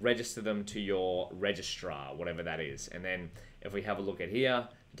and register them to your registrar, whatever that is. And then if we have a look at here,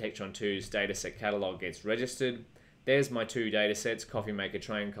 Detectron2's dataset catalog gets registered. There's my two datasets, Coffee Maker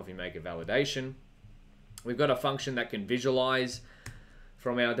Train, Coffee Maker Validation. We've got a function that can visualize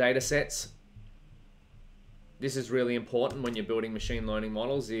from our datasets. This is really important when you're building machine learning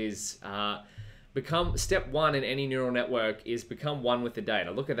models, is step one in any neural network is become one with the data.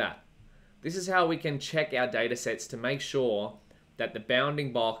 Look at that. This is how we can check our data sets to make sure that the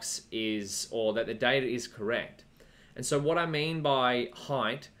bounding box is, or that the data is correct. And so what I mean by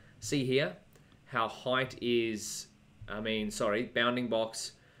height, see here, how height is, bounding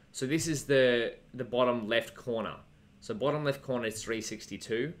box. So this is the bottom left corner. So bottom left corner is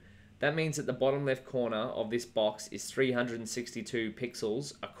 362. That means that the bottom left corner of this box is 362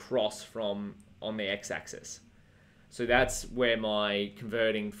 pixels across from on the x-axis. So that's where my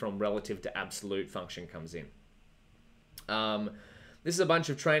converting from relative to absolute function comes in. This is a bunch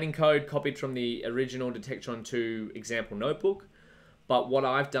of training code copied from the original Detectron2 example notebook. But what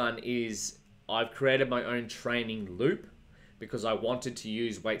I've done is I've created my own training loop because I wanted to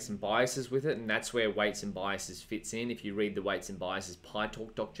use weights and biases with it, and that's where weights and biases fits in. If you read the weights and biases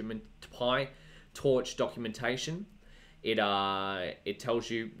PyTorch documentation, it tells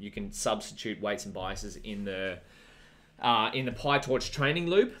you can substitute weights and biases in the PyTorch training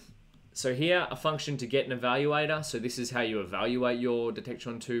loop. So here, a function to get an evaluator. So this is how you evaluate your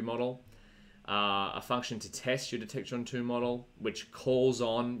Detectron2 model. A function to test your Detectron2 model, which calls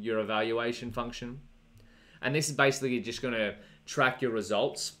on your evaluation function. And this is basically just going to track your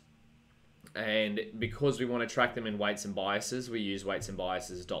results. And because we want to track them in weights and biases, we use weights and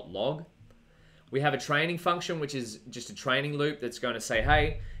biases.log. We have a training function, which is just a training loop that's going to say,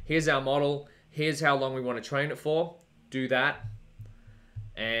 hey, here's our model. Here's how long we want to train it for. Do that.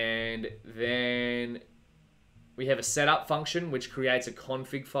 And then we have a setup function, which creates a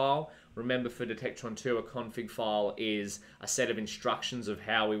config file. Remember, for Detectron 2, a config file is a set of instructions of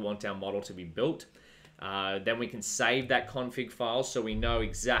how we want our model to be built. Then we can save that config file so we know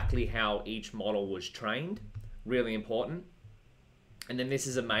exactly how each model was trained. Really important. And then this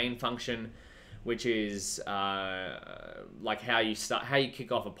is a main function, which is like how you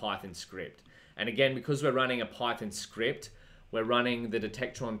kick off a Python script. And again, because we're running a Python script, we're running the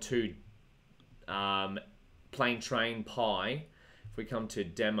Detectron 2 plain train Pi. If we come to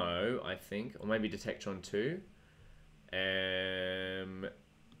demo, I think, or maybe Detectron 2,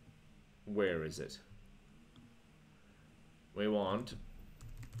 where is it? We want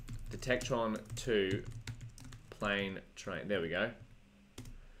Detectron 2 plain train. There we go.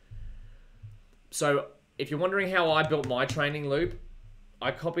 So if you're wondering how I built my training loop,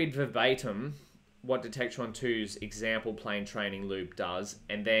 I copied verbatim what Detectron 2's example plain training loop does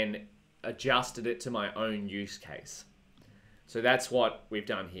and then adjusted it to my own use case. So that's what we've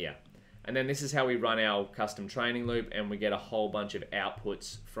done here. And then this is how we run our custom training loop, and we get a whole bunch of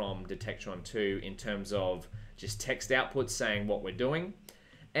outputs from Detectron 2 in terms of just text outputs saying what we're doing.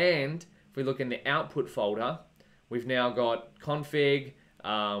 And if we look in the output folder, we've now got config,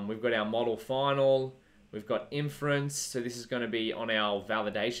 we've got our model final, we've got inference. So this is going to be on our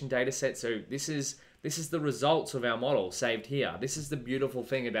validation data set. So this is the results of our model saved here. This is the beautiful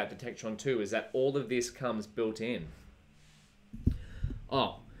thing about Detectron 2, is that all of this comes built in.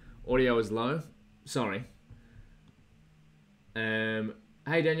 Oh, audio is low. Sorry. Hey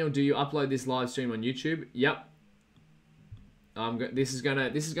Daniel, do you upload this live stream on YouTube? Yep. This is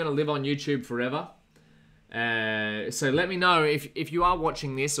gonna live on YouTube forever. So let me know if you are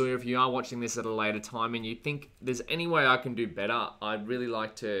watching this, or if you are watching this at a later time and you think there's any way I can do better. I'd really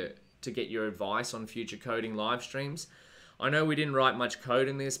like to get your advice on future coding live streams. I know we didn't write much code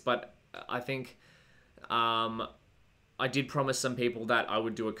in this, but I think I did promise some people that I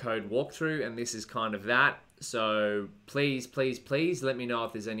would do a code walkthrough, and this is kind of that. So please, please, please let me know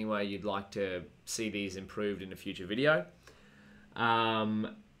if there's any way you'd like to see these improved in a future video.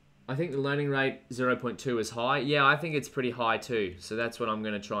 I think the learning rate 0.2 is high. Yeah, I think it's pretty high too. So that's what I'm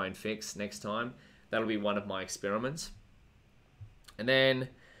going to try and fix next time. That'll be one of my experiments. And then,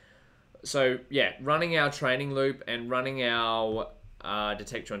 so yeah, running our training loop and running our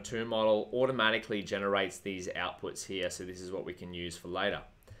Detectron 2 model automatically generates these outputs here. So this is what we can use for later.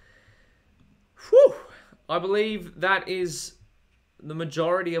 Whew! I believe that is the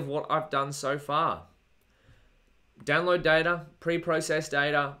majority of what I've done so far. Download data, pre-process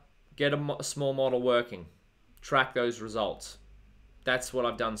data, get a small model working, track those results. That's what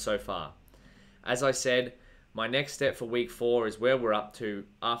I've done so far. As I said, my next step for week 4 is where we're up to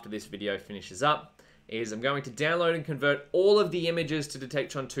after this video finishes up, is I'm going to download and convert all of the images to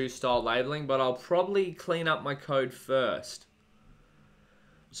Detectron 2 style labeling, but I'll probably clean up my code first.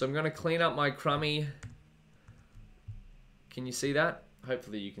 So I'm going to clean up my crummy... Can you see that?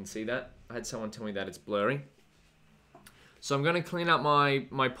 Hopefully you can see that. I had someone tell me that it's blurry. So I'm going to clean up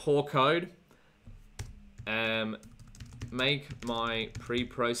my poor code, make my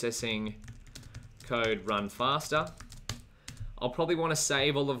pre-processing code run faster. I'll probably want to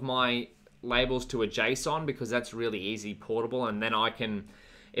save all of my labels to a JSON because that's really easy portable, and then I can,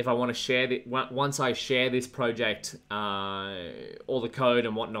 if I want to share it, once I share this project, all the code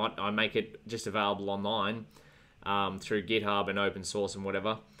and whatnot, I make it just available online through GitHub and open source and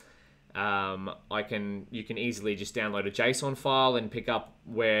whatever. You can easily just download a JSON file and pick up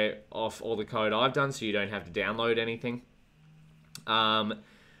off all the code I've done, so you don't have to download anything.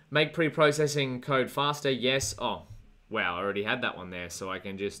 Make pre-processing code faster, yes. Oh, wow, I already had that one there, so I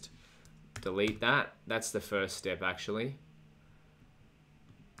can just delete that. That's the first step, actually.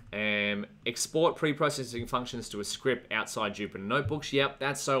 Export pre-processing functions to a script outside Jupyter Notebooks. Yep,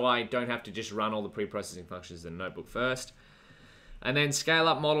 that's so I don't have to just run all the pre-processing functions in the notebook first. And then scale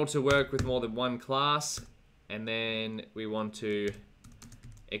up model to work with more than one class. And then we want to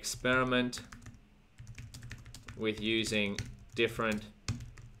experiment with using different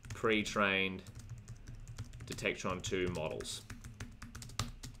pre-trained Detectron 2 models.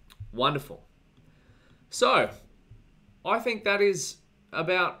 Wonderful. So, I think that is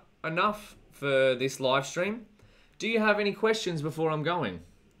about enough for this live stream. Do you have any questions before I'm going?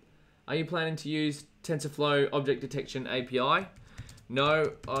 Are you planning to use TensorFlow Object Detection API?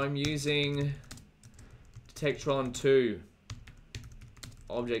 No, I'm using Detectron 2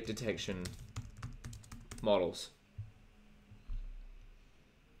 object detection models.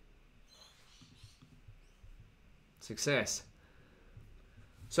 Success.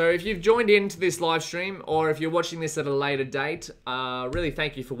 So if you've joined into this live stream, or if you're watching this at a later date, really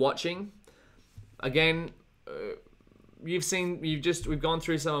thank you for watching. Again, we've gone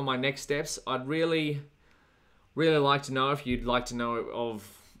through some of my next steps. I'd really like to know if you'd like to know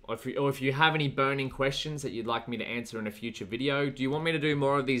or if you have any burning questions that you'd like me to answer in a future video. Do you want me to do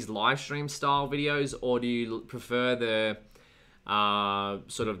more of these live stream style videos, or do you prefer the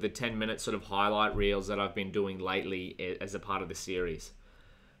sort of the 10-minute sort of highlight reels that I've been doing lately as a part of the series?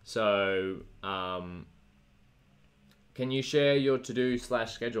 So, can you share your to-do /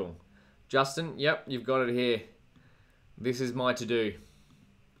 schedule? Justin, yep, you've got it here. This is my to-do.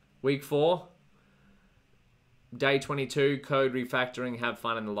 Week 4, day 22, code refactoring, have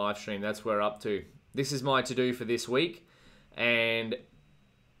fun in the live stream. That's where we're up to. This is my to-do for this week. And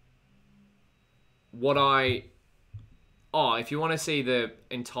if you want to see the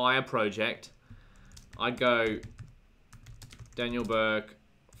entire project, I'd go Daniel Bourke,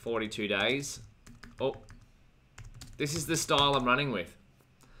 42 days. Oh, this is the style I'm running with.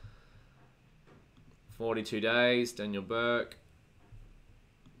 42 days, Daniel Bourke.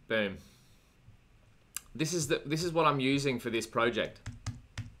 Boom. This is what I'm using for this project.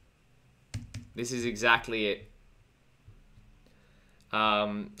 This is exactly it.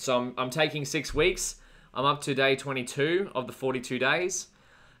 So I'm taking 6 weeks. I'm up to day 22 of the 42 days.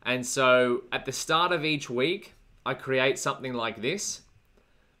 And so at the start of each week, I create something like this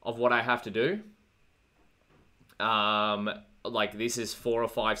of what I have to do. Like this is 4 or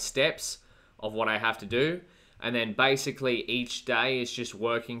 5 steps of what I have to do. And then basically each day is just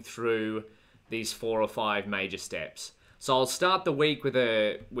working through these 4 or 5 major steps. So I'll start the week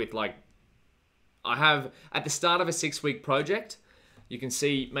I have at the start of a 6-week project,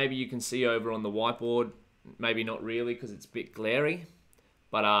 maybe you can see over on the whiteboard, maybe not really because it's a bit glary,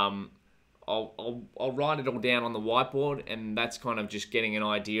 but I'll write it all down on the whiteboard, and that's kind of just getting an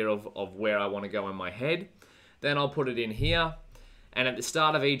idea of where I want to go in my head. Then I'll put it in here, and at the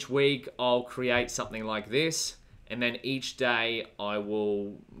start of each week, I'll create something like this, and then each day I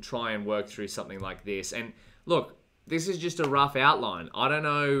will try and work through something like this. And look, this is just a rough outline. I don't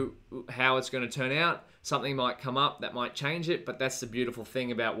know how it's going to turn out. Something might come up that might change it, but that's the beautiful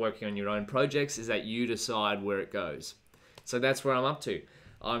thing about working on your own projects, is that you decide where it goes. So that's where I'm up to.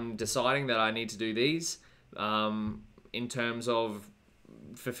 I'm deciding that I need to do these in terms of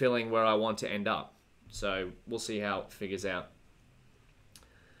fulfilling where I want to end up. So we'll see how it figures out.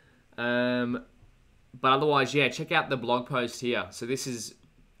 But otherwise, yeah, check out the blog post here. So this is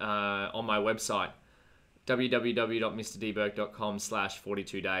on my website,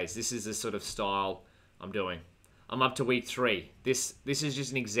 www.mrdbourke.com/42 days. This is the sort of style I'm doing. I'm up to week 3. This is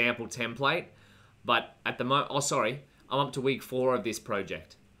just an example template, but at the moment, I'm up to week 4 of this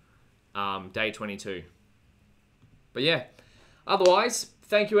project, day 22. But yeah, otherwise,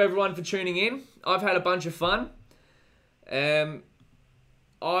 thank you everyone for tuning in. I've had a bunch of fun.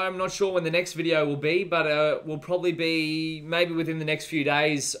 I'm not sure when the next video will be, but will probably be maybe within the next few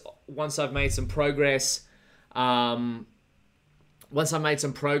days once I've made some progress. Once I've made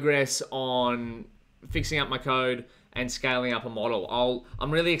some progress on fixing up my code and scaling up a model.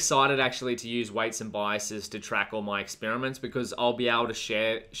 I'm really excited actually to use weights and biases to track all my experiments, because I'll be able to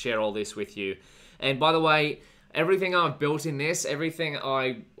share all this with you. And by the way, everything I've built in this, everything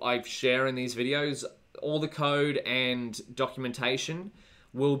I share in these videos, all the code and documentation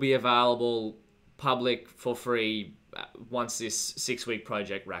will be available public for free once this 6-week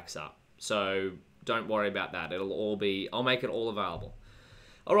project racks up. So don't worry about that. I'll make it all available.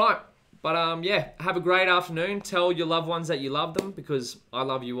 All right. But yeah, have a great afternoon. Tell your loved ones that you love them, because I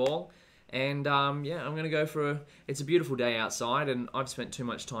love you all. And yeah, I'm going to go it's a beautiful day outside, and I've spent too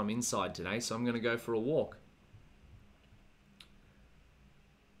much time inside today, so I'm going to go for a walk.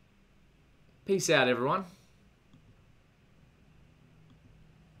 Peace out, everyone.